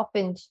get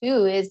often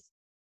too is,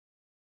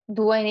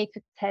 do I need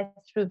to test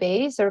through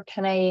base, or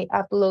can I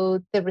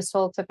upload the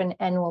results of an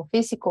annual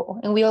physical?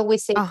 And we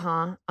always say,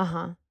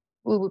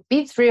 we would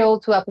be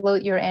thrilled to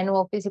upload your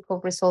annual physical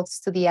results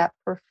to the app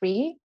for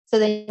free. So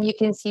then you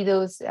can see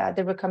those,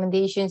 the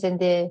recommendations and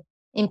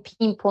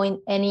pinpoint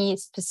any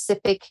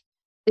specific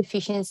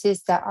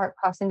deficiencies that are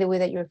causing the way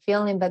that you're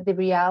feeling. But the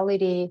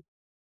reality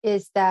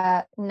is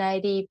that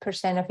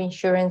 90% of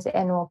insurance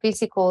annual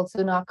physicals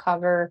do not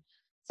cover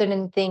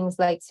certain things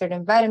like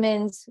certain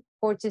vitamins,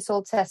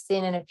 cortisol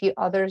testing, and a few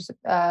others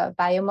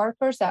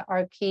biomarkers that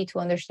are key to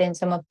understand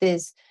some of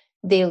these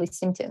daily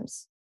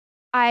symptoms.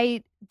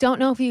 I don't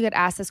know if you get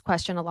asked this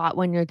question a lot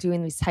when you're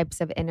doing these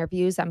types of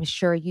interviews. I'm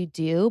sure you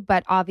do.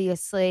 But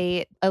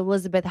obviously,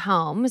 Elizabeth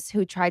Holmes,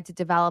 who tried to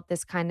develop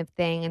this kind of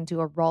thing and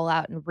do a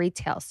rollout in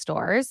retail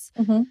stores,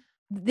 Mm-hmm.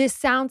 this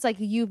sounds like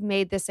you've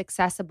made this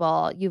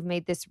accessible. You've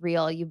made this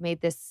real. You've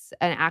made this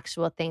an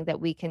actual thing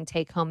that we can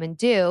take home and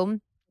do.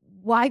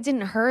 Why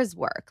didn't hers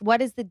work?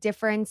 What is the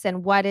difference?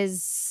 And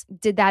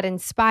did that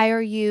inspire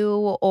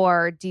you,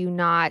 or do you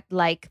not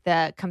like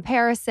the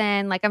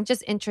comparison? Like, I'm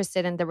just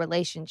interested in the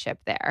relationship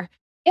there.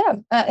 Yeah,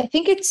 I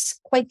think it's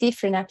quite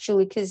different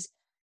actually, because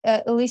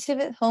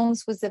Elizabeth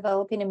Holmes was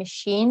developing a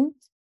machine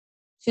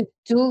to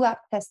do lab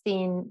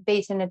testing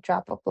based on a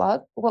drop of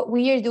blood. What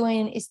we are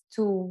doing is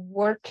to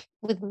work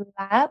with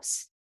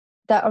labs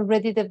that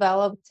already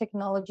develop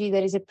technology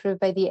that is approved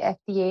by the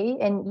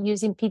FDA and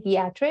using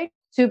pediatrics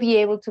to be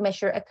able to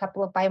measure a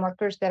couple of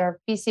biomarkers that are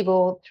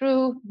visible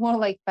through more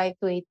like 5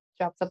 to 8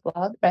 drops of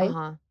blood, right?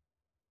 Uh-huh.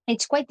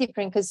 It's quite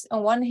different because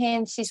on one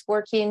hand, she's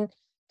working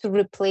to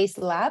replace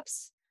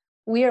labs.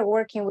 We are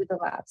working with the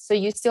labs. So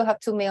you still have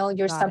to mail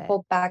your Got it.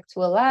 sample back to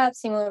a lab,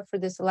 similar for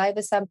the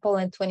saliva sample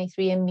and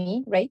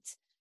 23andMe, right?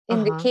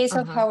 In the case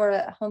of how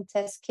our home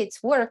test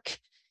kits work,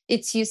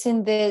 it's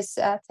using this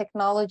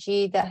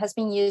technology that has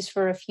been used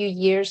for a few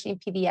years in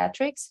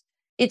pediatrics.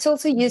 It's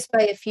also used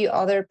by a few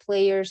other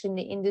players in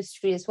the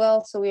industry as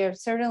well. So we are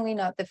certainly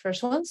not the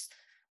first ones.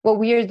 What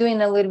we are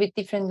doing a little bit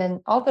different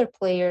than other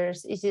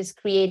players is just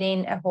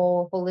creating a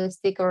whole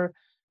holistic or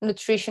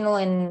nutritional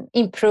and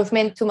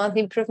improvement, 2-month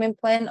improvement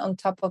plan on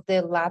top of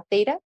the lab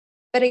data.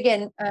 But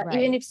again,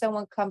 even if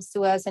someone comes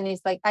to us and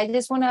is like, I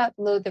just want to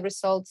upload the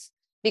results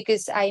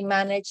because I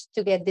managed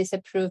to get this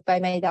approved by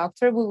my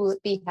doctor, we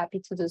would be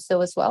happy to do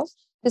so as well.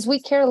 Because we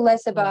care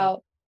less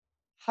about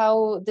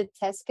how the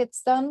test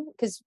gets done,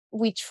 because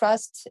we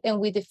trust and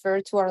we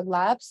defer to our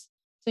labs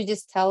to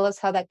just tell us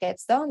how that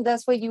gets done.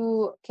 That's why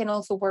you can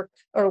also work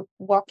or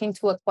walk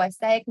into a Quest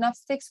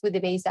Diagnostics with the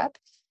base app,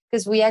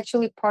 because we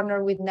actually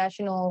partner with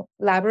national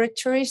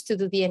laboratories to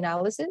do the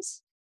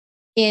analysis.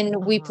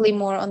 And we play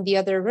more on the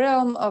other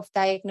realm of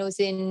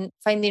diagnosing,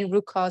 finding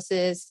root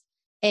causes,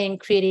 and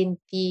creating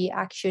the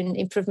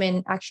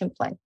improvement action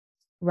plan.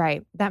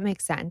 Right. That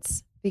makes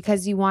sense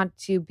because you want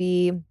to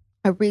be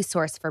a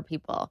resource for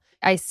people.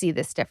 I see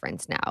this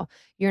difference now.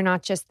 You're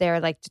not just there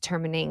like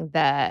determining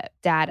the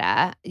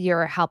data,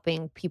 you're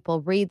helping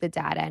people read the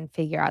data and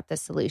figure out the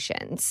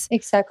solutions.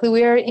 Exactly.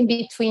 We are in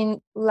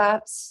between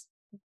labs,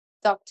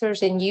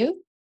 doctors, and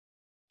you.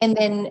 And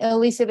then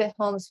Elizabeth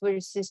Holmes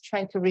was just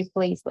trying to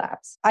replace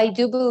labs. I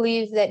do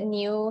believe that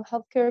new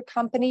healthcare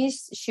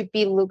companies should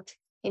be looked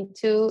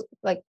into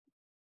like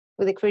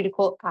with a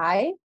critical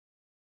eye,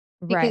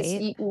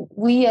 because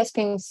we as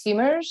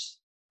consumers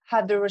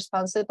have the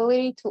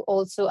responsibility to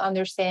also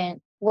understand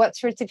what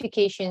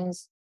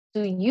certifications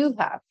do you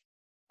have?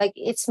 Like,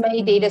 it's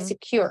my data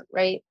secure,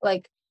 right?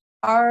 Like,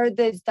 are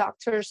the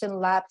doctors and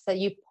labs that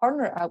you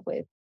partner up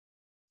with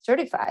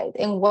certified,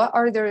 and what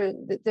are their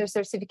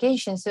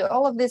certifications? So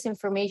all of this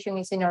information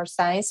is in our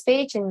science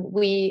page, and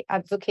we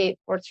advocate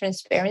for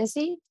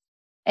transparency.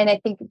 And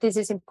I think this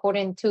is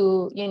important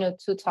to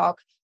talk.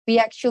 We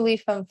actually,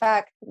 fun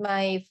fact,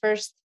 my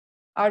first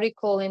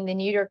article in the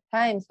New York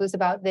Times was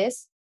about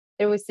this.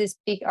 There was this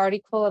big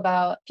article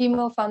about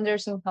female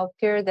founders in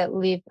healthcare that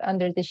live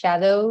under the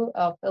shadow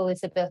of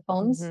Elizabeth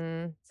Holmes.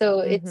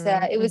 So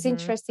it was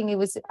interesting.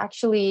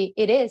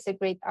 It is a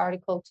great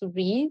article to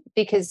read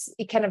because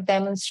it kind of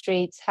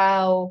demonstrates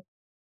how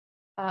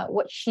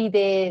what she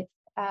did.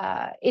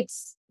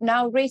 It's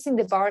now raising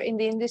the bar in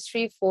the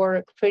industry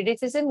for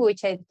criticism,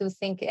 which I do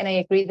think, and I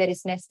agree that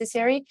is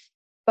necessary.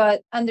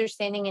 But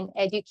understanding and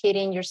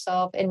educating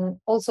yourself and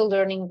also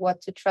learning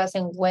what to trust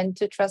and when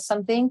to trust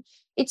something,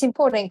 it's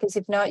important, because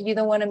if not, you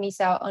don't want to miss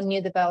out on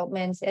new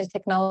developments and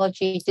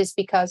technology just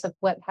because of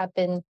what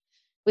happened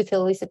with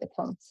Elizabeth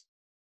Holmes.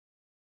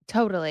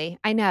 Totally.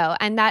 I know.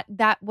 And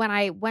that when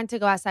I went to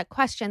go ask that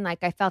question,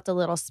 like I felt a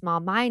little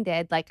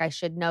small-minded, like I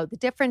should know the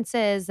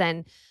differences.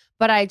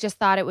 But I just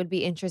thought it would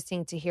be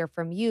interesting to hear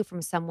from you,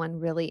 from someone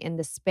really in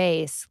the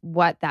space,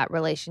 what that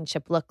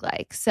relationship looked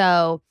like.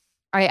 So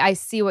I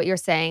see what you're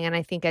saying. And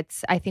I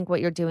think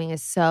what you're doing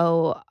is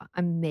so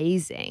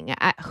amazing.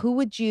 Who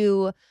would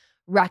you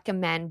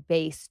recommend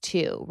base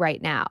to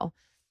right now?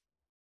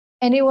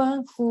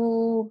 Anyone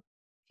who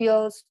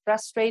feels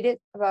frustrated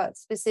about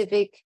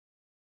specific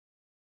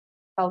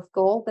health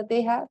goal that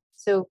they have.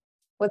 So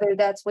whether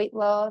that's weight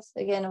loss,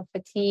 again, or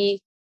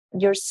fatigue,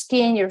 your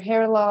skin, your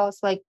hair loss,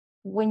 like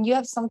when you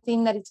have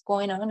something that is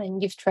going on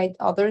and you've tried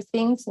other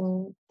things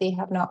and they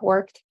have not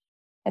worked,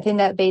 I think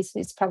that base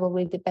is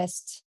probably the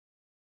best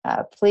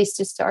place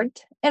to start.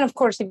 And of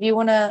course, if you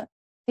want to,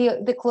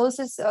 the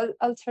closest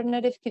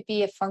alternative could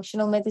be a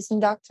functional medicine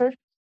doctor.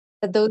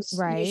 But those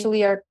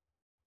usually are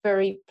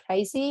very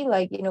pricey,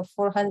 like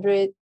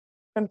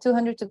from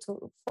 $200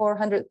 to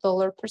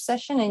 $400 per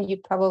session, and you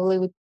probably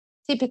would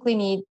typically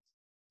need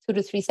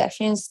 2 to 3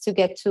 sessions to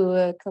get to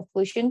a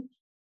conclusion.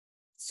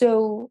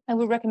 So I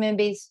would recommend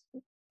base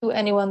to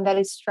anyone that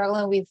is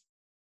struggling with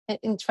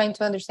and trying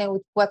to understand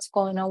what's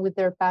going on with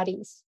their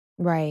bodies.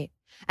 Right.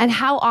 And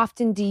how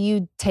often do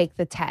you take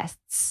the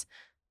tests?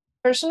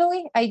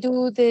 Personally, I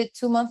do the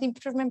 2-month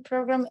improvement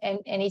program, and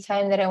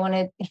anytime that I want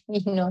to,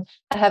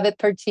 I have a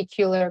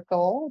particular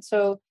goal.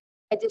 So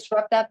I just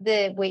wrapped up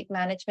the weight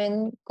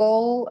management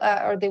goal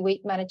or the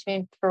weight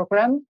management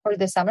program for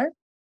the summer.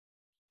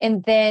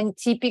 And then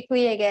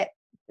typically I get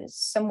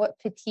somewhat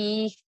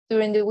fatigued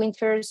during the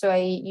winter. So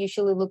I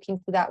usually look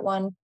into that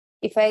one.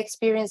 If I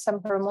experience some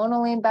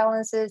hormonal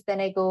imbalances, then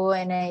I go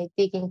and I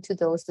dig into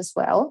those as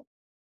well.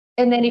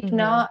 And then if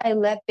not, I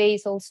let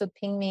base also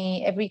ping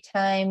me every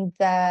time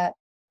that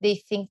they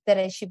think that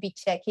I should be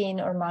checking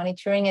or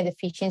monitoring a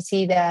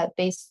deficiency that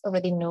base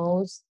already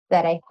knows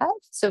that I have.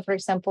 So for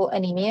example,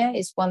 anemia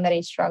is one that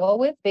I struggle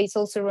with. Base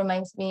also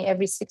reminds me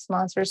every 6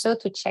 months or so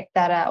to check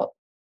that out.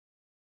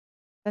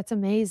 That's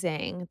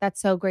amazing. That's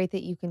so great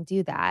that you can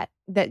do that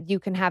you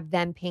can have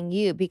them ping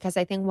you, because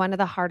I think one of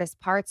the hardest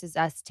parts is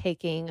us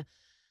taking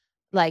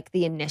like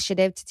the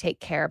initiative to take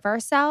care of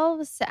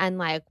ourselves, and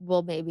like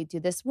we'll maybe do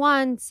this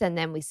once and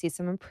then we see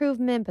some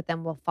improvement, but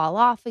then we'll fall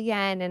off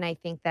again. And I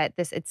think that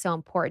it's so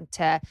important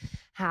to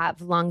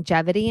have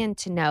longevity and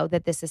to know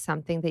that this is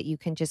something that you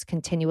can just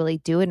continually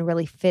do and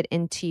really fit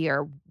into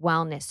your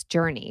wellness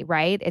journey,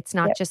 right? It's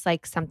not just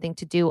like something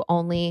to do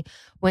only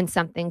when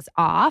something's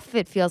off.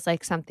 It feels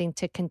like something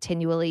to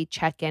continually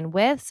check in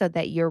with so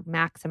that you're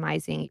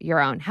maximizing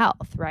your own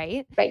health,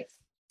 right? Right.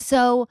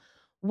 So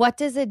what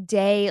does a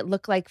day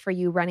look like for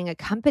you running a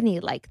company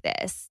like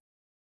this?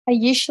 I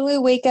usually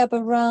wake up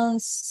around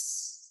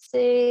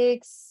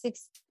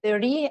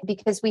 6:30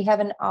 because we have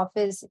an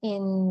office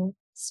in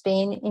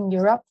Spain, in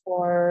Europe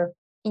for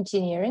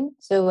engineering.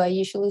 So I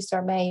usually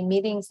start my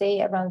meetings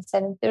day around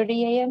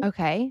 7:30 a.m.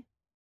 Okay.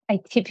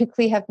 I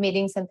typically have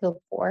meetings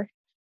until 4,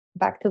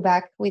 back to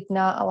back, with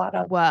not a lot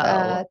of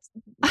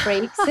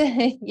breaks.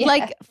 Yeah.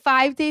 Like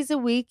 5 days a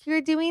week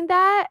you're doing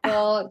that?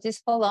 Well,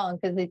 just hold on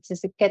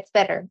because it gets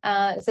better.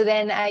 So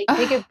then I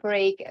take a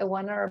break, a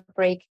 1 hour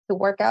break to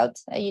work out.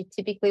 I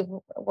typically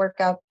work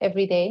out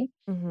every day.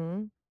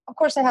 Of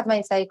course, I have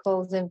my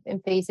cycles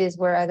and phases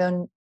where I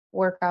don't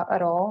work out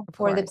at all.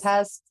 For the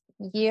past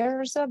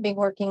year or so, I've been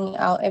working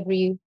out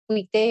every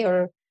weekday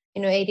or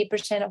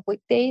 80% of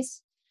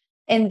weekdays.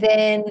 And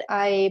then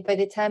by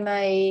the time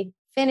I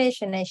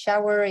finish and I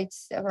shower,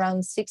 it's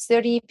around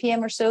 6:30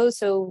 p.m. or so.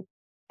 So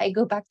I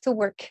go back to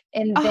work,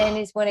 and then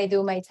is when I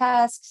do my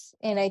tasks,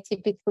 and I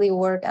typically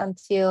work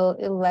until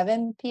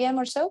 11 p.m.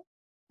 or so.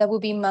 That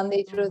would be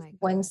Monday through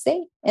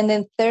Wednesday. And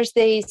then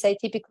Thursdays, I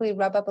typically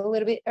wrap up a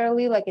little bit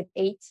early, like at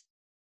 8.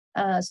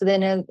 So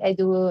then I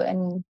do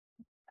an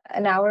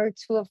hour or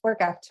two of work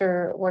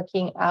after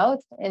working out.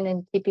 And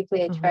then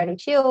typically I try to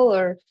chill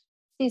or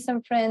see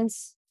some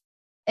friends.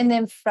 And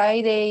then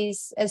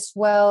Fridays as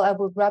well, I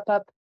would wrap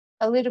up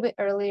a little bit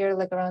earlier,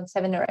 like around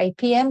 7 or 8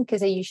 p.m.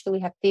 because I usually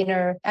have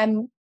dinner.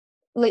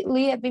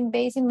 Lately, I've been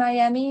based in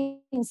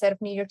Miami instead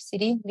of New York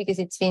City because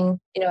it's been,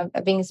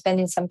 I've been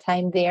spending some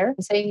time there.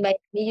 So in Miami,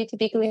 you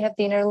typically have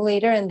dinner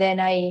later, and then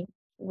I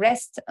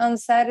rest on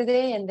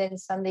Saturday, and then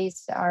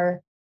Sundays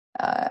are,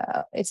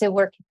 it's a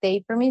work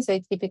day for me. So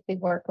I typically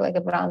work like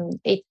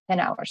around 8 to 10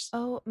 hours.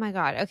 Oh my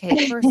God.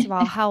 Okay. First of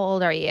all, how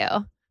old are you?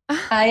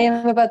 I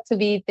am about to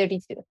be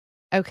 32.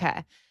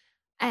 Okay.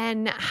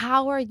 And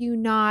how are you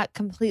not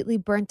completely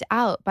burnt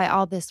out by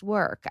all this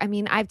work? I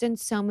mean, I've done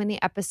so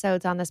many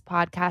episodes on this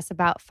podcast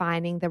about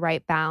finding the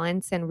right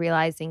balance and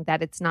realizing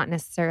that it's not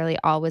necessarily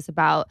always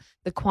about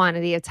the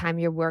quantity of time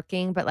you're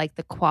working, but like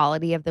the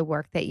quality of the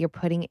work that you're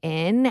putting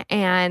in.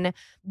 And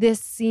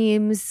this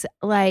seems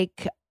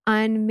like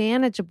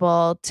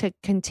unmanageable to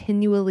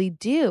continually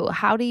do.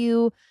 How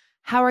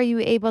are you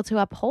able to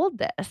uphold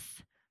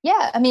this?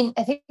 Yeah, I mean,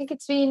 I think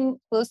it's been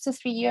close to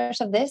 3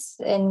 years of this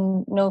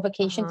and no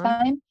vacation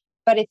time,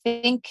 but I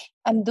think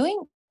I'm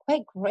doing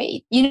quite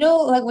great.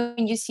 Like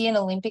when you see an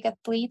Olympic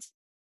athlete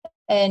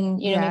and,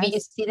 maybe you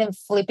see them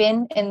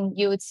flipping and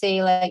you would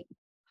say like,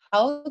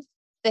 how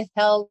the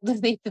hell do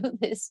they do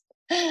this?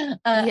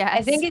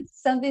 I think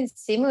it's something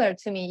similar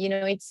to me.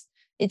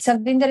 It's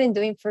something that I'm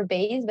doing for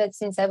base, but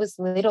since I was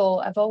little,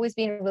 I've always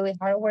been really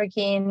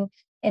hardworking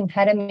and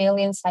had a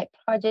million side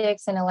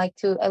projects. And I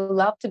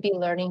love to be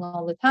learning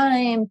all the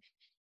time.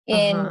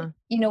 And,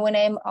 when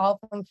I'm off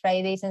on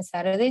Fridays and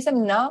Saturdays,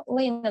 I'm not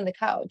laying on the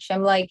couch.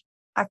 I'm like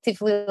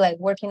actively like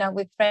working out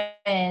with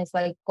friends,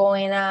 like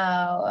going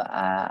out,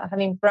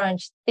 having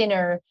brunch,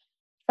 dinner,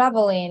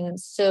 traveling.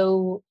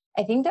 So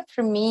I think that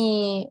for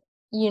me,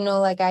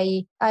 like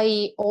I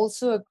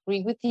also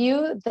agree with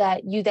you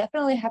that you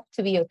definitely have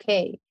to be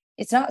okay.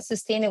 It's not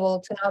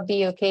sustainable to not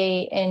be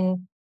okay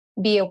and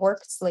be a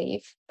work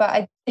slave.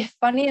 But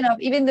funny enough,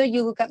 even though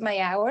you look at my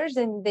hours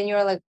and then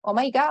you're like, oh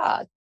my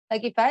God,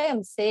 like if I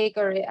am sick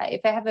or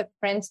if I have a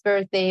friend's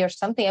birthday or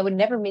something, I would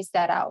never miss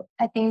that out.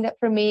 I think that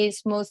for me,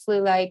 it's mostly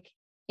like,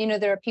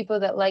 there are people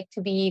that like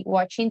to be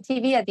watching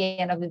TV at the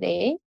end of the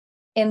day.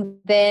 And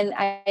then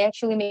I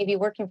actually may be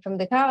working from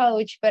the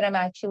couch, but I'm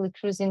actually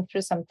cruising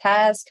through some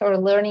task or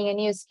learning a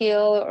new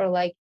skill or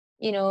like,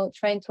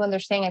 trying to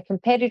understand a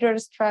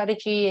competitor's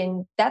strategy.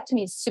 And that to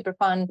me is super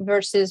fun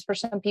versus for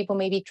some people,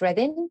 maybe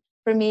dreading.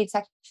 For me, it's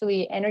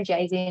actually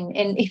energizing.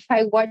 And if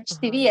I watch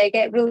TV, I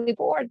get really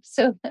bored.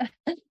 So I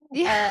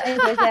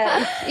guess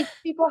that if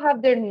people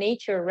have their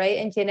nature, right,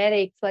 and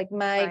genetics, like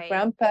my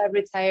grandpa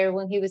retired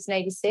when he was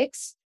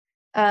 96.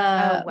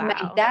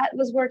 My dad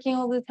was working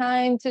all the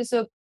time too.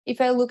 So if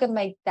I look at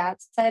my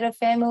dad's side of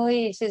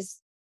family, it's just,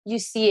 you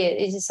see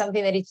it. It's just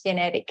something that is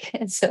genetic.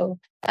 And so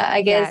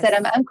I guess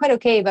that I'm quite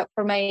okay. But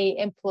for my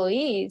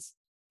employees,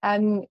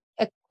 I'm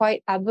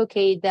quite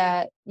advocate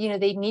that,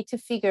 they need to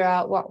figure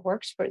out what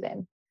works for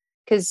them.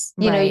 Because,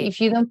 if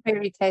you don't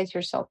prioritize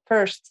yourself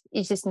first,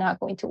 it's just not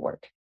going to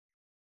work.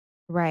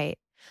 Right.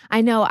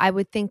 I know. I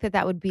would think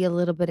that would be a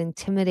little bit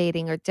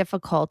intimidating or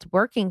difficult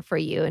working for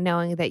you,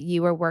 knowing that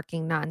you were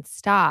working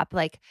nonstop.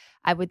 Like,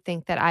 I would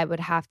think that I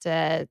would have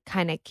to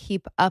kind of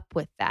keep up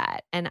with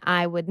that, and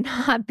I would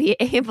not be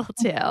able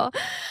to.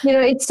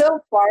 It's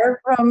so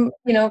far from,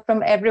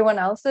 from everyone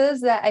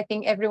else's that I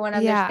think everyone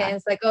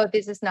understands like, oh,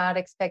 this is not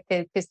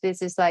expected because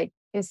this is like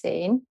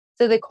insane.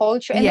 So the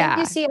culture, and then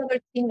you see other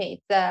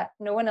teammates that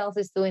no one else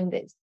is doing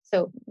this.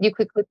 So you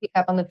quickly pick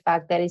up on the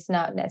fact that it's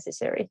not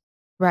necessary.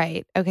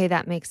 Right. Okay.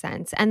 That makes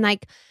sense. And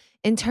like,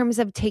 in terms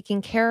of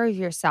taking care of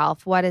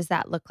yourself, what does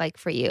that look like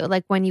for you?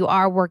 Like when you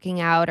are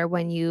working out or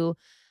when you,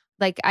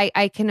 like,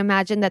 I can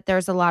imagine that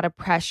there's a lot of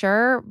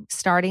pressure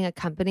starting a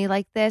company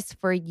like this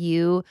for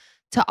you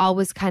to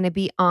always kind of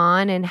be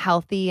on and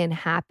healthy and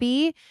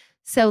happy.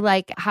 So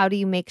like, how do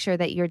you make sure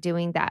that you're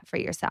doing that for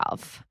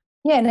yourself?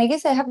 Yeah. And I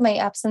guess I have my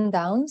ups and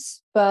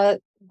downs, but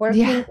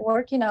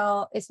working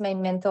out is my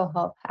mental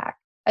health hack.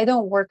 I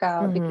don't work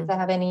out because I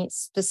have any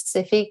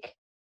specific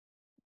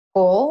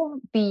goal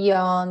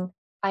beyond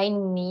I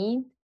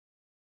need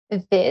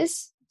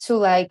this to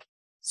like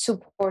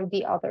support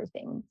the other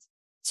things.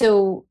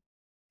 So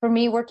for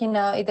me, working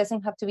out, it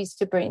doesn't have to be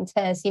super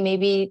intense. It may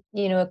be,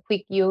 a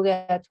quick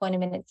yoga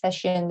 20-minute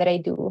session that I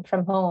do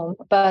from home.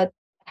 But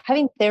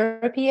having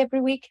therapy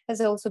every week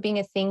has also been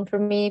a thing for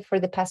me for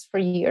the past 4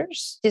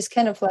 years. Just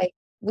kind of like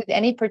with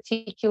any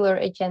particular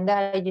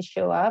agenda, I just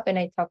show up and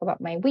I talk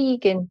about my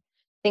week and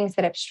things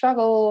that I've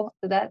struggled.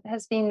 So that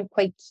has been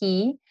quite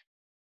key.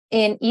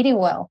 And eating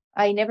well.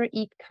 I never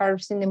eat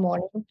carbs in the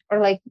morning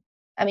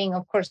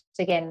of course,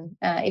 again,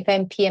 if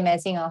I'm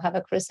PMSing, I'll have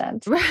a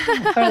croissant or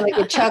like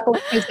a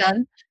chocolate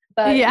croissant.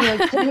 But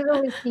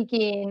generally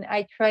speaking,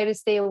 I try to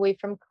stay away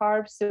from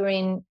carbs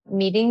during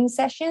meeting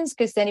sessions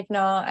because then if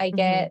not, I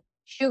get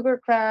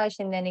sugar crash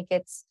and then it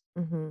gets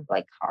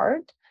like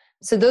hard.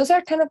 So those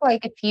are kind of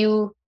like a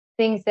few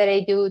things that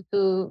I do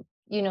to,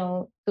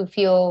 to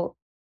feel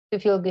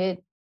good.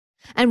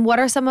 And what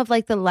are some of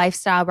like the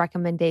lifestyle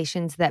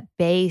recommendations that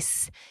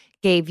Base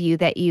gave you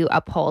that you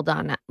uphold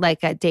on like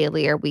a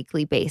daily or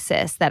weekly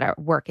basis that are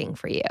working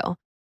for you?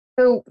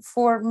 So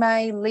for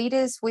my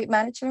latest weight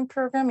management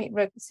program, it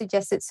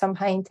suggested some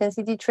high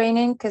intensity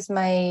training because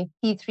my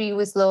T3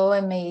 was low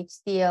and my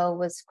HDL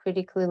was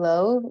critically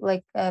low,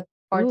 like a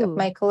part of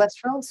my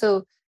cholesterol.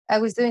 So I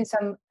was doing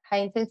some high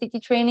intensity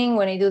training.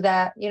 When I do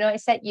that, I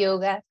said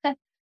yoga.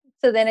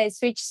 So then I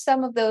switched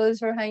some of those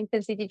for high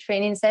intensity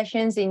training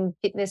sessions in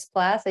Fitness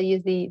Plus. I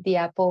use the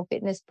Apple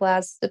Fitness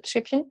Plus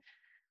subscription.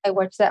 I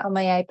watch that on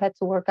my iPad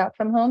to work out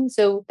from home.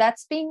 So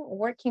that's been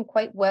working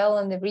quite well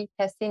on the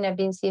retesting. I've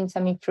been seeing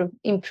some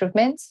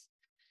improvements.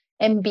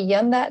 And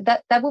beyond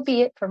that will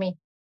be it for me.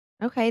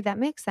 Okay, that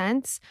makes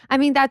sense. I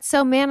mean, that's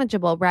so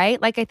manageable, right?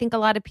 Like, I think a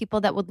lot of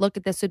people that would look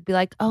at this would be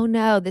like, oh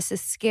no, this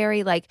is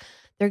scary. Like,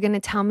 they're going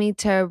to tell me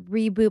to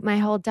reboot my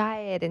whole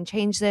diet and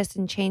change this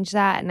and change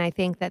that. And I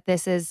think that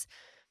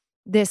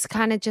this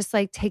kind of just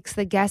like takes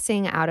the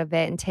guessing out of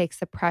it and takes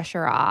the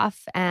pressure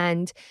off.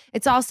 And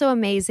it's also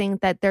amazing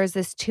that there's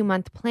this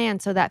 2-month plan.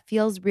 So that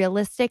feels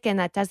realistic and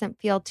that doesn't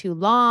feel too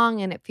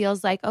long. And it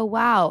feels like, oh,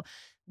 wow,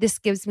 this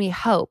gives me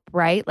hope,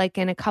 right? Like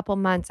in a couple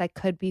months, I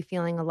could be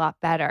feeling a lot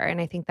better.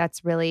 And I think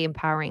that's really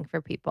empowering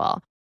for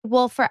people.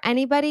 Well, for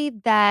anybody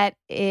that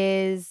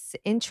is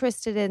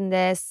interested in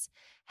this,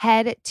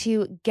 head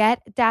to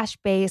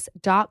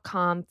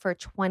get-base.com for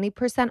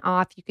 20%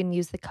 off. You can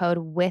use the code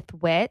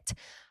WITHWIT.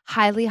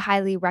 Highly,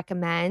 highly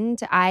recommend.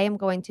 I am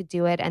going to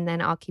do it and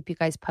then I'll keep you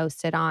guys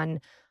posted on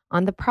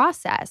the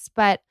process.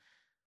 But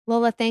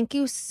Lola, thank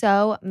you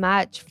so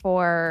much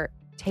for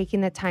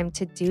taking the time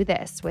to do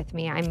this with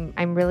me.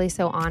 I'm really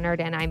so honored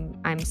and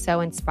I'm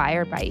so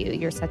inspired by you.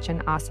 You're such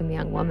an awesome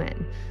young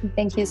woman.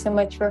 Thank you so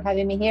much for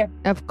having me here.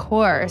 Of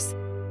course.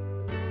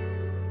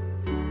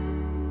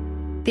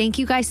 Thank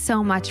you guys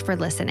so much for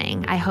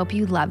listening. I hope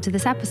you loved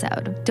this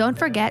episode. Don't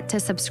forget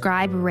to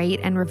subscribe, rate,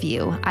 and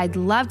review. I'd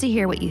love to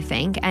hear what you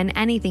think and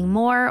anything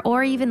more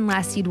or even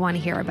less you'd want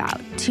to hear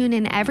about. Tune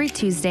in every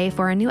Tuesday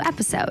for a new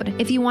episode.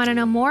 If you want to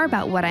know more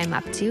about what I'm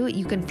up to,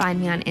 you can find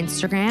me on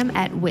Instagram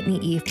at Whitney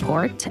Eve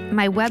Port,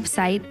 my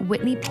website,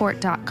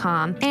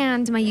 whitneyport.com,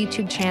 and my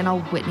YouTube channel,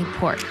 Whitney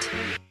Port.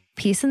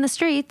 Peace in the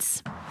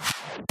streets.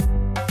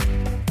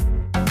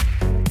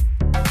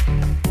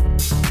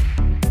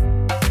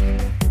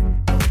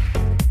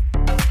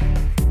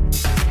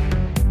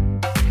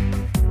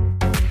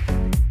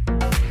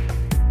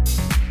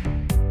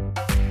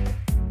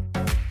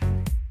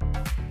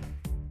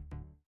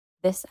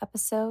 This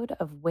episode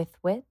of With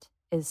Wit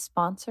is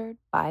sponsored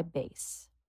by Base.